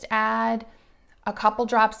would just add a couple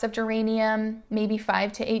drops of geranium, maybe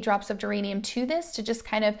 5 to 8 drops of geranium to this to just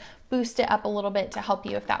kind of boost it up a little bit to help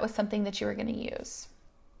you if that was something that you were going to use.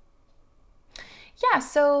 Yeah,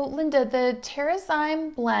 so Linda, the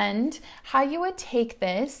Terrazyme blend, how you would take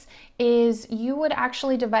this is you would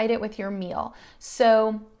actually divide it with your meal.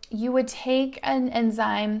 So you would take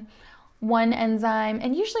one enzyme,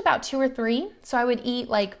 and usually about 2 or 3. So I would eat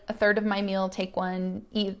like a third of my meal, take one,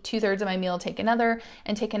 eat 2/3 of my meal, take another,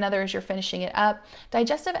 and take another as you're finishing it up.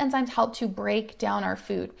 Digestive enzymes help to break down our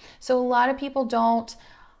food. So a lot of people don't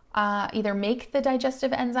either make the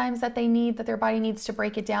digestive enzymes that they need, that their body needs to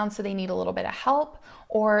break it down, so they need a little bit of help,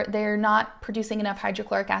 or they're not producing enough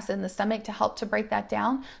hydrochloric acid in the stomach to help to break that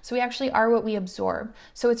down. So we actually are what we absorb.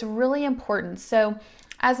 So it's really important. So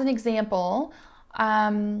as an example,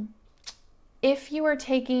 if you're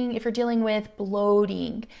dealing with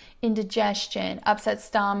bloating, indigestion, upset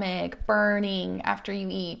stomach, burning after you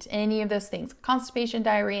eat, any of those things, constipation,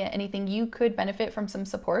 diarrhea, anything, you could benefit from some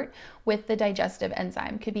support with the digestive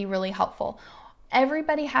enzyme. Could be really helpful.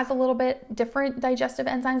 Everybody has a little bit different digestive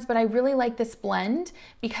enzymes, but I really like this blend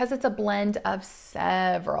because it's a blend of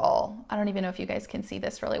several. I don't even know if you guys can see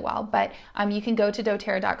this really well, but you can go to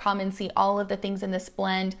doTERRA.com and see all of the things in this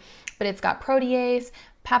blend. But it's got protease,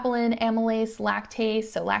 papain, amylase, lactase.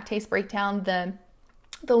 So lactase break down the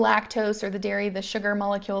lactose or the dairy, the sugar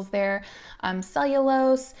molecules there,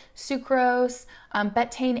 cellulose, sucrose,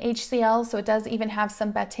 betaine HCl. So it does even have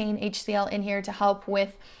some betaine HCl in here to help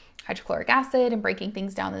with hydrochloric acid and breaking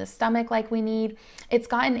things down in the stomach like we need. It's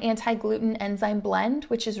got an anti-gluten enzyme blend,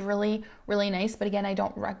 which is really, really nice. But again,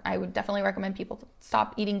 I would definitely recommend people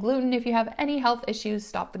stop eating gluten. If you have any health issues,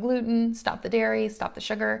 stop the gluten, stop the dairy, stop the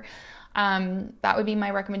sugar. That would be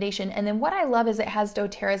my recommendation. And then what I love is it has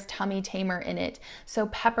doTERRA's tummy tamer in it. So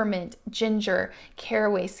peppermint, ginger,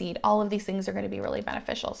 caraway seed, all of these things are going to be really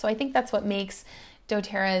beneficial. So I think that's what makes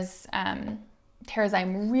doTERRA's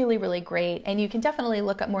Terrazyme really, really great. And you can definitely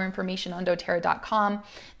look up more information on doTERRA.com.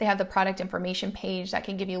 They have the product information page that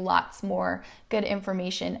can give you lots more good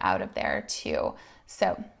information out of there too.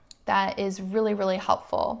 So that is really, really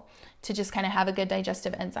helpful to just kind of have a good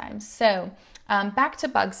digestive enzyme. So back to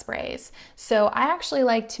bug sprays. So I actually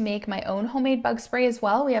like to make my own homemade bug spray as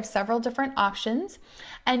well. We have several different options,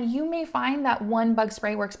 and you may find that one bug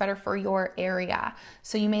spray works better for your area.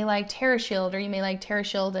 So you may like TerraShield, or you may like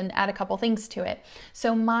TerraShield and add a couple things to it.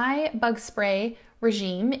 So my bug spray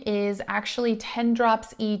regime is actually 10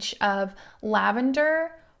 drops each of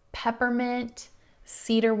lavender, peppermint,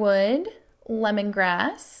 cedarwood,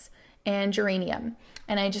 lemongrass, and geranium.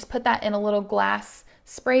 And I just put that in a little glass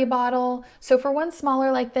spray bottle. So for one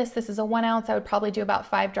smaller like this is a 1 ounce, I would probably do about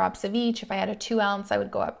 5 drops of each. If I had a 2 ounce, I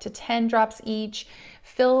would go up to 10 drops each.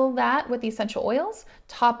 Fill that with the essential oils,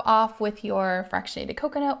 top off with your fractionated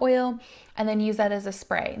coconut oil, and then use that as a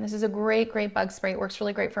spray. And this is a great, great bug spray. It works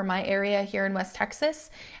really great for my area here in West Texas.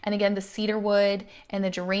 And again, the cedarwood and the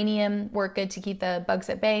geranium work good to keep the bugs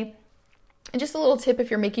at bay. And just a little tip, if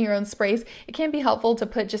you're making your own sprays, it can be helpful to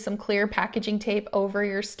put just some clear packaging tape over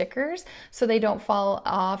your stickers so they don't fall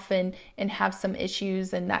off and have some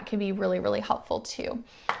issues, and that can be really, really helpful too,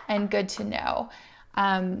 and good to know.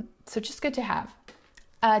 So just good to have.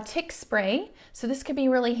 Tick spray. So this could be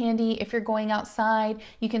really handy if you're going outside.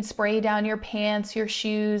 You can spray down your pants, your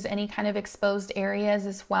shoes, any kind of exposed areas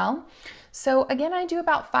as well. So again, I do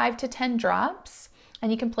about 5 to 10 drops.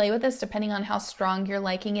 And you can play with this depending on how strong you're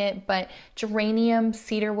liking it, but geranium,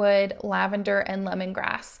 cedarwood, lavender, and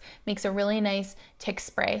lemongrass makes a really nice tick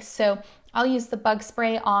spray. So I'll use the bug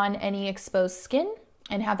spray on any exposed skin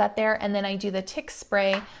and have that there, and then I do the tick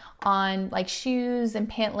spray on like shoes and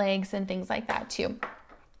pant legs and things like that too.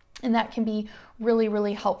 And that can be really,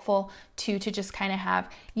 really helpful to just kind of have.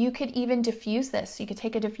 You could even diffuse this. You could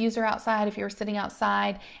take a diffuser outside if you were sitting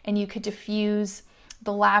outside, and you could diffuse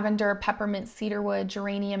the lavender, peppermint, cedarwood,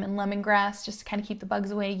 geranium, and lemongrass just to kind of keep the bugs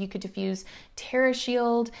away. You could diffuse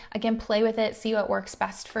TerraShield. Again, play with it, see what works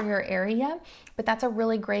best for your area. But that's a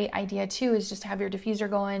really great idea too, is just to have your diffuser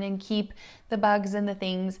going and keep the bugs and the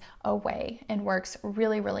things away, and works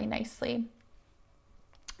really, really nicely.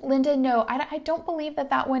 Linda, no, I don't believe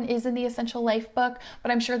that one is in the Essential Life book, but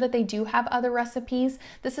I'm sure that they do have other recipes.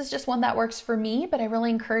 This is just one that works for me, but I really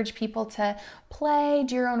encourage people to play,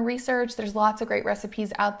 do your own research. There's lots of great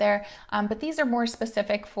recipes out there, but these are more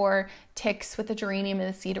specific for ticks with the geranium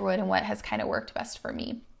and the cedarwood and what has kind of worked best for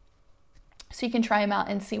me. So you can try them out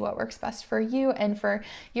and see what works best for you and for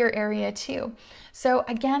your area too. So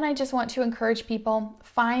again, I just want to encourage people,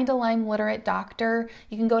 find a Lyme literate doctor.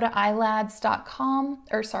 You can go to ilads.org.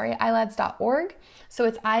 So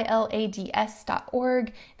it's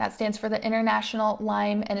ILADS.org. That stands for the International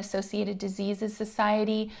Lyme and Associated Diseases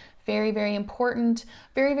Society. Very, very important.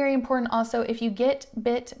 Very, very important also, if you get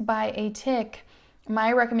bit by a tick,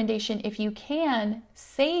 my recommendation, if you can,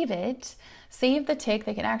 save it. Save the tick.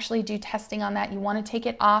 They can actually do testing on that. You want to take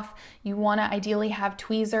it off. You want to ideally have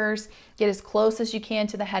tweezers. Get as close as you can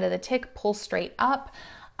to the head of the tick. Pull straight up.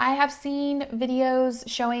 I have seen videos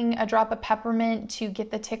showing a drop of peppermint to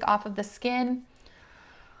get the tick off of the skin.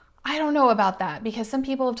 I don't know about that, because some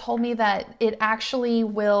people have told me that it actually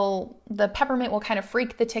will, the peppermint will kind of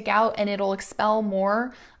freak the tick out and it'll expel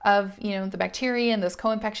more of, the bacteria and those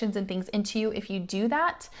co-infections and things into you if you do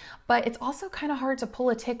that. But it's also kind of hard to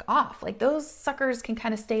pull a tick off. Like, those suckers can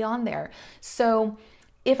kind of stay on there. So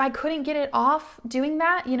if I couldn't get it off doing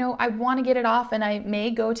that, I want to get it off, and I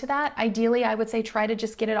may go to that. Ideally, I would say try to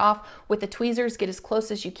just get it off with the tweezers, get as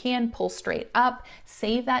close as you can, pull straight up,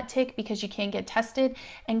 save that tick because you can get tested.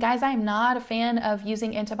 And guys, I'm not a fan of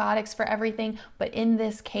using antibiotics for everything, but in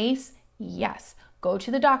this case, yes, go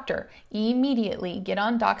to the doctor immediately, get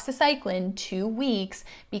on doxycycline 2 weeks,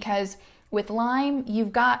 because with Lyme,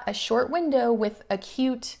 you've got a short window with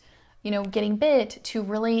acute getting bit to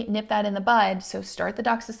really nip that in the bud. So start the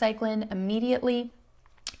doxycycline immediately.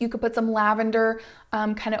 You could put some lavender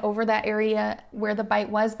kind of over that area where the bite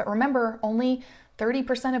was. But remember, only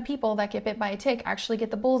 30% of people that get bit by a tick actually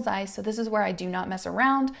get the bullseye. So this is where I do not mess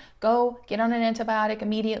around. Go get on an antibiotic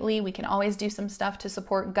immediately. We can always do some stuff to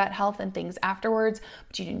support gut health and things afterwards,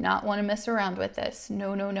 but you do not want to mess around with this.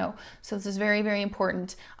 No, no, no. So this is very, very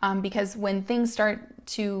important because when things start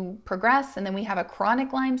to progress and then we have a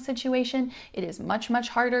chronic Lyme situation, it is much, much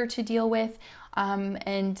harder to deal with.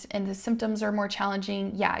 And the symptoms are more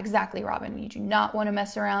challenging. Yeah, exactly, Robin. You do not want to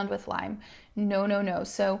mess around with Lyme. No, no, no.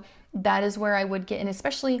 So that is where I would get in,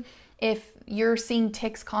 especially if you're seeing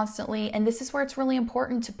ticks constantly. And this is where it's really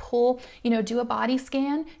important to pull, do a body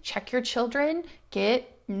scan, check your children,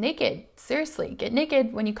 get naked. Seriously, get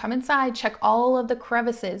naked when you come inside. Check all of the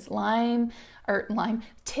crevices.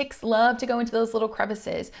 Ticks love to go into those little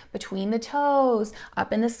crevices between the toes,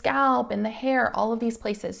 up in the scalp, in the hair, all of these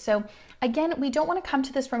places. So again, we don't want to come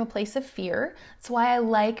to this from a place of fear. That's why I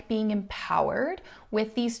like being empowered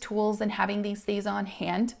with these tools and having these things on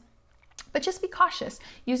hand. But just be cautious.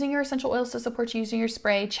 Using your essential oils to support you, using your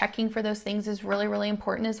spray, checking for those things is really, really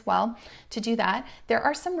important as well to do that. There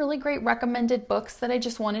are some really great recommended books that I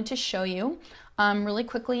just wanted to show you really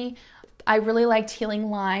quickly. I really liked Healing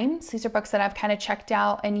Lyme. These are books that I've kind of checked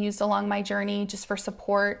out and used along my journey just for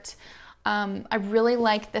support. I really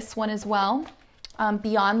like this one as well,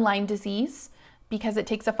 Beyond Lyme Disease, because it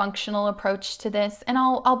takes a functional approach to this. And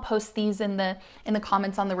I'll post these in the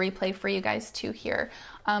comments on the replay for you guys too here.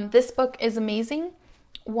 This book is amazing.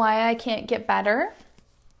 Why I Can't Get Better,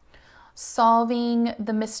 Solving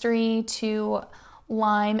the Mystery to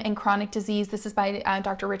Lyme and Chronic Disease. This is by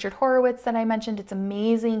Dr. Richard Horowitz that I mentioned. It's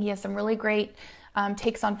amazing. He has some really great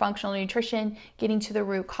takes on functional nutrition, getting to the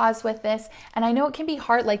root cause with this. And I know it can be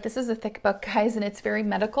hard. Like, this is a thick book, guys, and it's very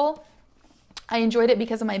medical. I enjoyed it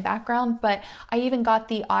because of my background, but I even got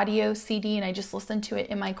the audio CD and I just listened to it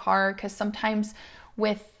in my car, because sometimes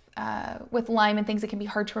with Lyme and things, it can be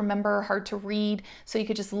hard to remember, hard to read. So you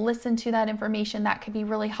could just listen to that information. That could be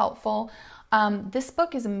really helpful. This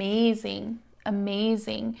book is amazing.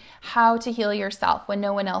 How to Heal Yourself When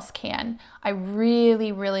No One Else Can. I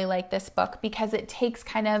really, really like this book because it takes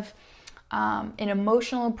kind of an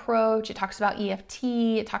emotional approach. It talks about EFT.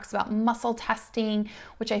 It talks about muscle testing,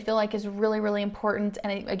 which I feel like is really, really important.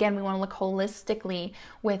 And again, we want to look holistically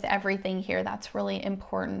with everything here. That's really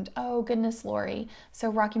important. Oh, goodness, Lori. So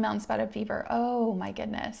Rocky Mountain Spotted Fever. Oh, my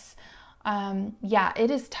goodness. Yeah,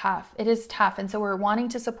 it is tough. It is tough. And so we're wanting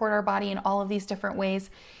to support our body in all of these different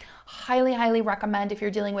ways. Highly, highly recommend if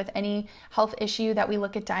you're dealing with any health issue that we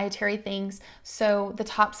look at dietary things. So the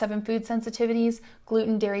top 7 food sensitivities: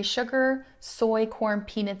 gluten, dairy, sugar, soy, corn,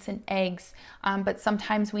 peanuts, and eggs. But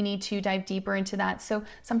sometimes we need to dive deeper into that. So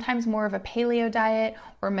sometimes more of a paleo diet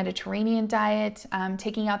or Mediterranean diet,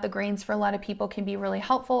 taking out the grains for a lot of people can be really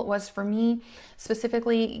helpful. It was for me,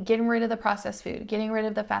 specifically getting rid of the processed food, getting rid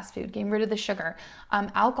of the fast food, getting rid of the sugar.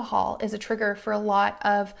 Alcohol is a trigger for a lot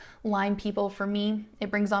of Lyme people. For me,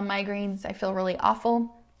 it brings on migraines. I feel really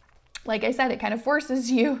awful. Like I said, it kind of forces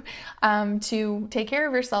you to take care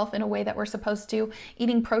of yourself in a way that we're supposed to.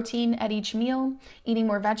 Eating protein at each meal, eating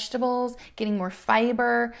more vegetables, getting more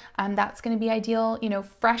fiber, that's going to be ideal.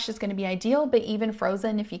 Fresh is going to be ideal, but even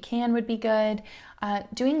frozen, if you can, would be good.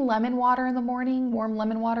 Doing lemon water in the morning, warm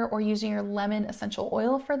lemon water, or using your lemon essential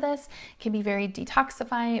oil for this can be very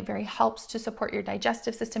detoxifying. It very helps to support your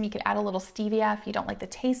digestive system. You could add a little stevia if you don't like the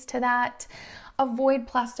taste to that. Avoid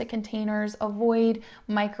plastic containers, avoid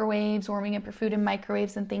microwaves, warming up your food in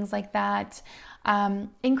microwaves and things like that.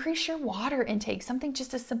 Increase your water intake, something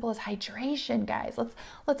just as simple as hydration, guys.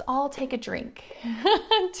 Let's all take a drink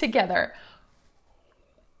together.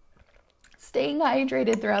 Staying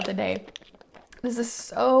hydrated throughout the day. This is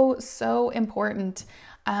so, so important.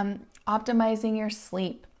 Optimizing your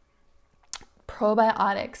sleep,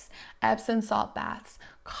 probiotics, Epsom salt baths,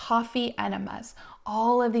 coffee enemas.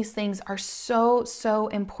 All of these things are so, so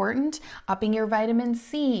important. Upping your vitamin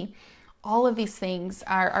C. All of these things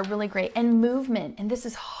are really great. And movement. And this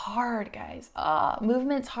is hard, guys.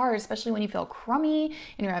 Movement's hard, especially when you feel crummy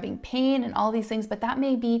and you're having pain and all these things. But that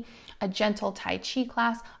may be a gentle Tai Chi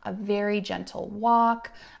class, a very gentle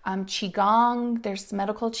walk, Qigong. There's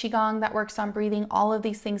medical Qigong that works on breathing. All of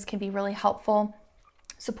these things can be really helpful.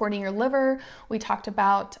 Supporting your liver. We talked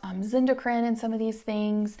about Zindocrine and some of these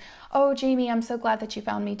things. Oh, Jamie, I'm so glad that you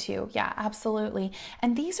found me too. Yeah, absolutely.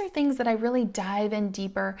 And these are things that I really dive in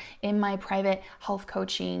deeper in my private health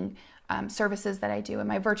coaching services that I do, in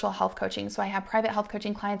my virtual health coaching. So I have private health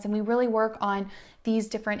coaching clients and we really work on these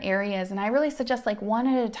different areas. And I really suggest like one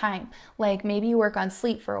at a time. Like maybe you work on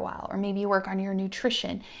sleep for a while, or maybe you work on your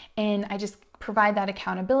nutrition. And I just provide that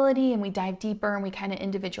accountability and we dive deeper and we kind of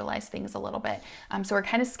individualize things a little bit. So we're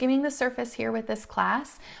kind of skimming the surface here with this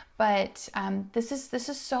class, but this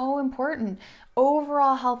is so important.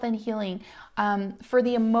 Overall health and healing. For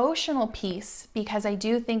the emotional piece, because I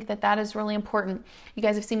do think that is really important. You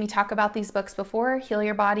guys have seen me talk about these books before. Heal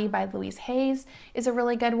Your Body by Louise Hayes is a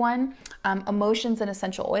really good one. Emotions and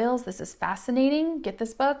Essential Oils. This is fascinating. Get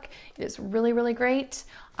this book. It is really, really great.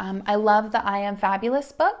 I love the I Am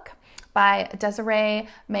Fabulous book by Desiree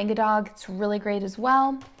Mangadog. It's really great as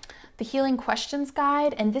well. the Healing Questions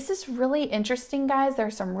Guide. And this is really interesting, guys. There are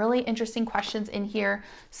some really interesting questions in here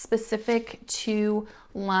specific to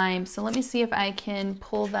Lyme. So let me see if I can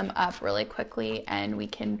pull them up really quickly and we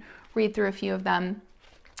can read through a few of them.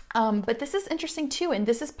 But this is interesting too. And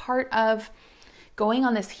this is part of going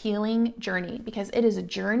on this healing journey, because it is a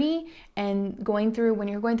journey, and when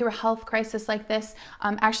you're going through a health crisis like this,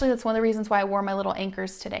 actually that's one of the reasons why I wore my little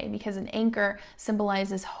anchors today, because an anchor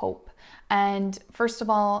symbolizes hope. And first of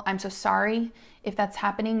all, I'm so sorry if that's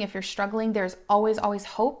happening. If you're struggling, there's always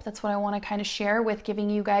hope. That's what I want to kind of share with giving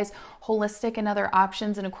you guys holistic and other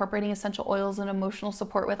options and incorporating essential oils and emotional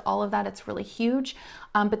support with all of that. It's really huge.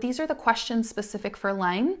 But these are the questions specific for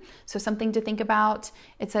Lyme. So something to think about.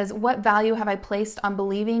 It says, what value have I placed on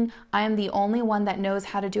believing I am the only one that knows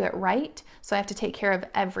how to do it right? So I have to take care of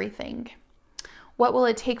everything. What will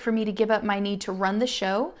it take for me to give up my need to run the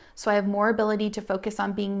show so I have more ability to focus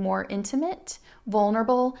on being more intimate,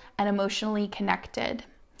 vulnerable, and emotionally connected?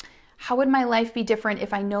 How would my life be different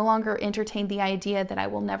if I no longer entertained the idea that I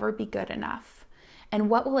will never be good enough? And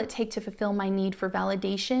what will it take to fulfill my need for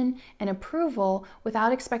validation and approval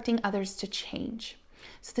without expecting others to change?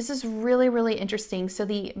 So this is really, really interesting. So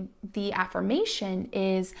the affirmation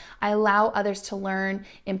is, I allow others to learn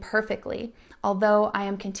imperfectly. Although I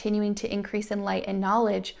am continuing to increase in light and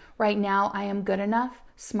knowledge, right now I am good enough,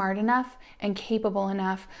 smart enough, and capable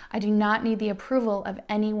enough. I do not need the approval of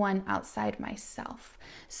anyone outside myself.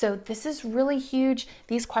 So this is really huge.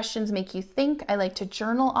 These questions make you think. I like to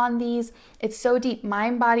journal on these. It's so deep.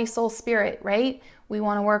 Mind, body, soul, spirit, right? We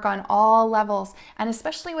want to work on all levels. And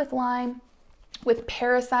especially with Lyme, with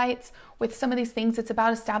parasites, with some of these things, it's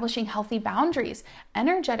about establishing healthy boundaries,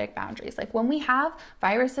 energetic boundaries. Like when we have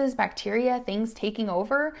viruses, bacteria, things taking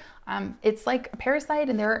over, it's like a parasite,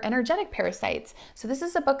 and there are energetic parasites. So this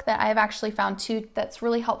is a book that I've actually found too that's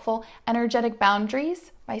really helpful, Energetic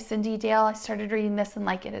Boundaries by Cindy Dale. I started reading this and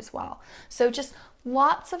like it as well. So just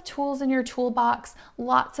lots of tools in your toolbox,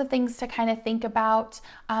 lots of things to kind of think about.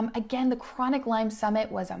 Again, the Chronic Lyme Summit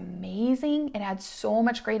was amazing. It had so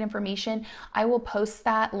much great information. I will post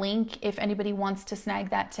that link if anybody wants to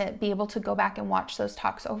snag that, to be able to go back and watch those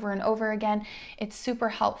talks over and over again. It's super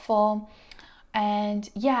helpful. And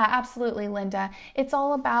yeah, absolutely, Linda. It's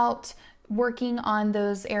all about working on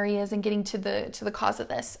those areas and getting to the cause of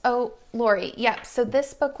this. Oh, Lori, yeah. So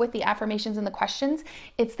this book with the affirmations and the questions,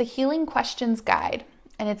 it's the Healing Questions Guide,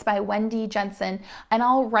 and it's by Wendy Jensen. And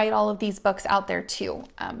I'll write all of these books out there too,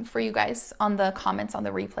 for you guys on the comments on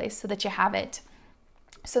the replays so that you have it.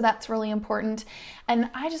 So that's really important. And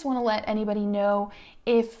I just want to let anybody know,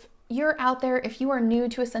 if you're out there, if you are new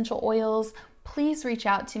to essential oils, please reach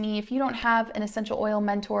out to me. If you don't have an essential oil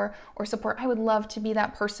mentor or support, I would love to be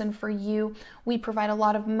that person for you. We provide a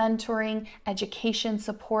lot of mentoring, education,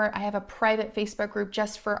 support. I have a private Facebook group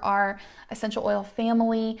just for our essential oil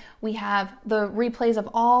family. We have the replays of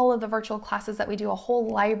all of the virtual classes that we do, a whole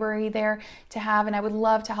library there to have. And I would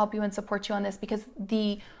love to help you and support you on this, because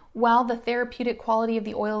while the therapeutic quality of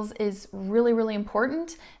the oils is really, really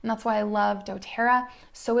important, and that's why I love doTERRA,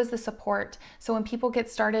 so is the support. So when people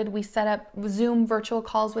get started, we set up Zoom virtual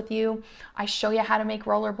calls with you. I show you how to make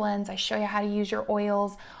roller blends. I show you how to use your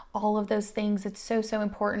oils, all of those things. It's so, so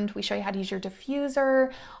important. We show you how to use your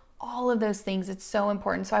diffuser, all of those things. It's so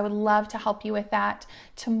important. So I would love to help you with that.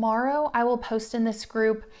 Tomorrow, I will post in this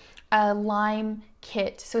group a Lyme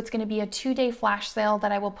kit. So it's going to be a 2-day flash sale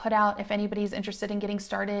that I will put out if anybody's interested in getting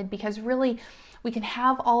started, because really we can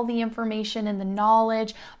have all the information and the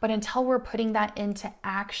knowledge, but until we're putting that into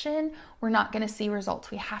action, we're not going to see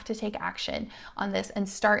results. We have to take action on this and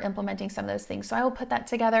start implementing some of those things. So I will put that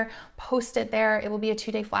together, post it there. It will be a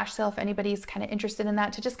 2-day flash sale if anybody's kind of interested in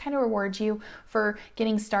that, to just kind of reward you for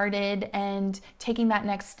getting started and taking that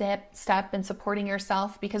next step and supporting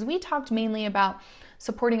yourself, because we talked mainly about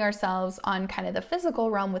supporting ourselves on kind of the physical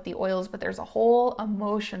realm with the oils, but there's a whole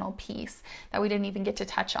emotional piece that we didn't even get to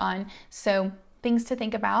touch on. So things to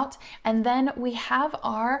think about. And then we have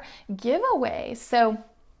our giveaway. So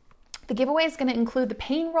the giveaway is going to include the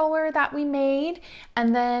pain roller that we made.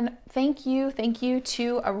 And then thank you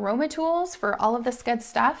to Aroma Tools for all of this good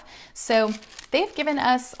stuff. So they've given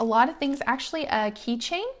us a lot of things, actually a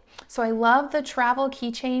keychain. So I love the travel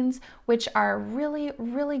keychains which are really,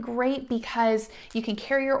 really great because you can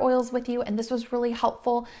carry your oils with you. And this was really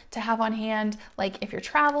helpful to have on hand. Like if you're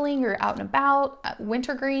traveling, you're out and about,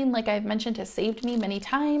 wintergreen, like I've mentioned, has saved me many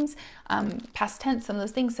times, past tense, some of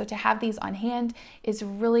those things. So to have these on hand is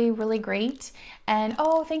really, really great. And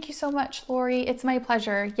oh, thank you so much, Lori. It's my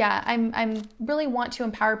pleasure. Yeah, I'm really want to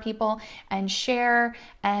empower people and share.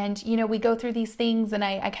 And, you know, we go through these things and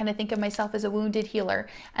I kind of think of myself as a wounded healer.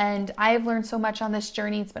 And I've learned so much on this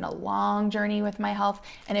journey. It's been a long journey with my health.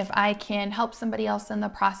 And if I can help somebody else in the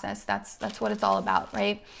process, that's what it's all about,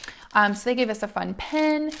 right? So they gave us a fun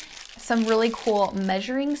pen, some really cool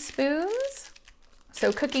measuring spoons.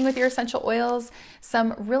 So cooking with your essential oils,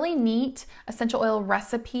 some really neat essential oil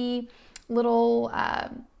recipe, little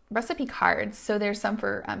recipe cards. So there's some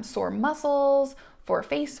for sore muscles, for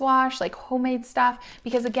face wash, like homemade stuff.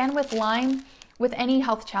 Because again, with Lyme, with any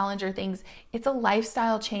health challenge or things, it's a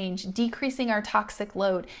lifestyle change, decreasing our toxic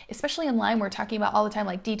load. Especially in Lyme, we're talking about all the time,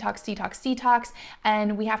 like detox, detox, detox.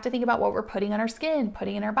 And we have to think about what we're putting on our skin,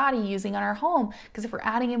 putting in our body, using on our home. Because if we're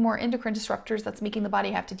adding in more endocrine disruptors, that's making the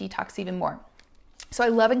body have to detox even more. So I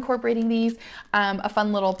love incorporating these, a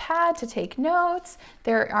fun little pad to take notes.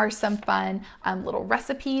 There are some fun little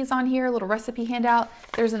recipes on here, little recipe handout.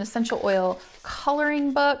 There's an essential oil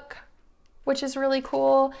coloring book, which is really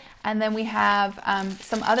cool. And then we have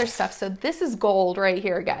some other stuff. So this is gold right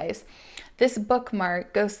here, guys. This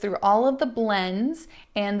bookmark goes through all of the blends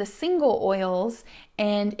and the single oils,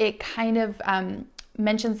 and it kind of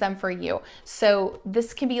mentions them for you. So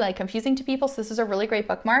this can be like confusing to people. So this is a really great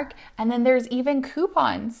bookmark. And then there's even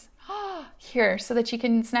coupons here so that you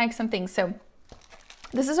can snag some things. So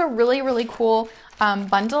this is a really, really cool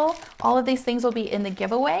bundle. All of these things will be in the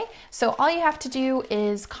giveaway. So all you have to do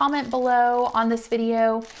is comment below on this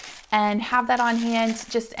video and have that on hand.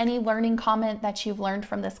 Just any learning comment that you've learned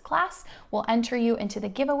from this class will enter you into the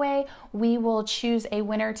giveaway. We will choose a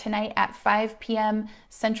winner tonight at 5 p.m.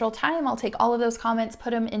 Central Time. I'll take all of those comments,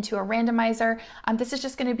 put them into a randomizer. This is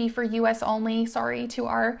just going to be for US only. Sorry to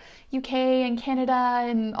our UK and Canada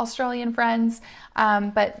and Australian friends.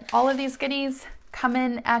 But all of these goodies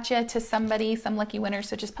coming at you to somebody, some lucky winner.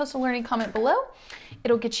 So just post a learning comment below.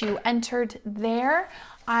 It'll get you entered there.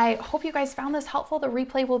 I hope you guys found this helpful. The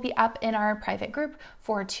replay will be up in our private group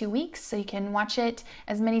for 2 weeks, so you can watch it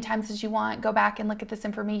as many times as you want. Go back and look at this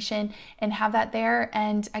information and have that there.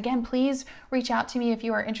 And again, please reach out to me if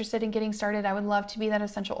you are interested in getting started. I would love to be that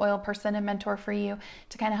essential oil person and mentor for you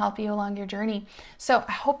to kind of help you along your journey. So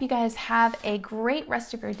I hope you guys have a great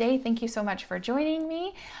rest of your day. Thank you so much for joining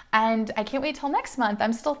me. And I can't wait till next month.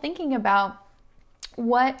 I'm still thinking about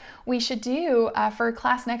what we should do for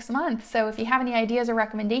class next month. So if you have any ideas or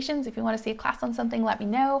recommendations, if you want to see a class on something, let me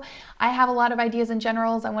know. I have a lot of ideas in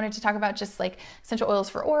generals. I wanted to talk about just like essential oils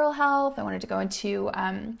for oral health. I wanted to go into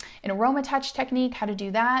an aroma touch technique, how to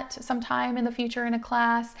do that sometime in the future in a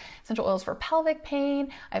class. Essential oils for pelvic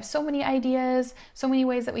pain. I have so many ideas, so many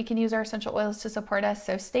ways that we can use our essential oils to support us.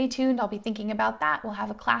 So stay tuned. I'll be thinking about that. We'll have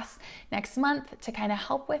a class next month to kind of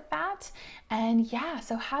help with that. And yeah,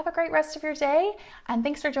 so have a great rest of your day. And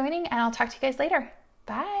thanks for joining, and I'll talk to you guys later.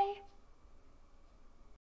 Bye.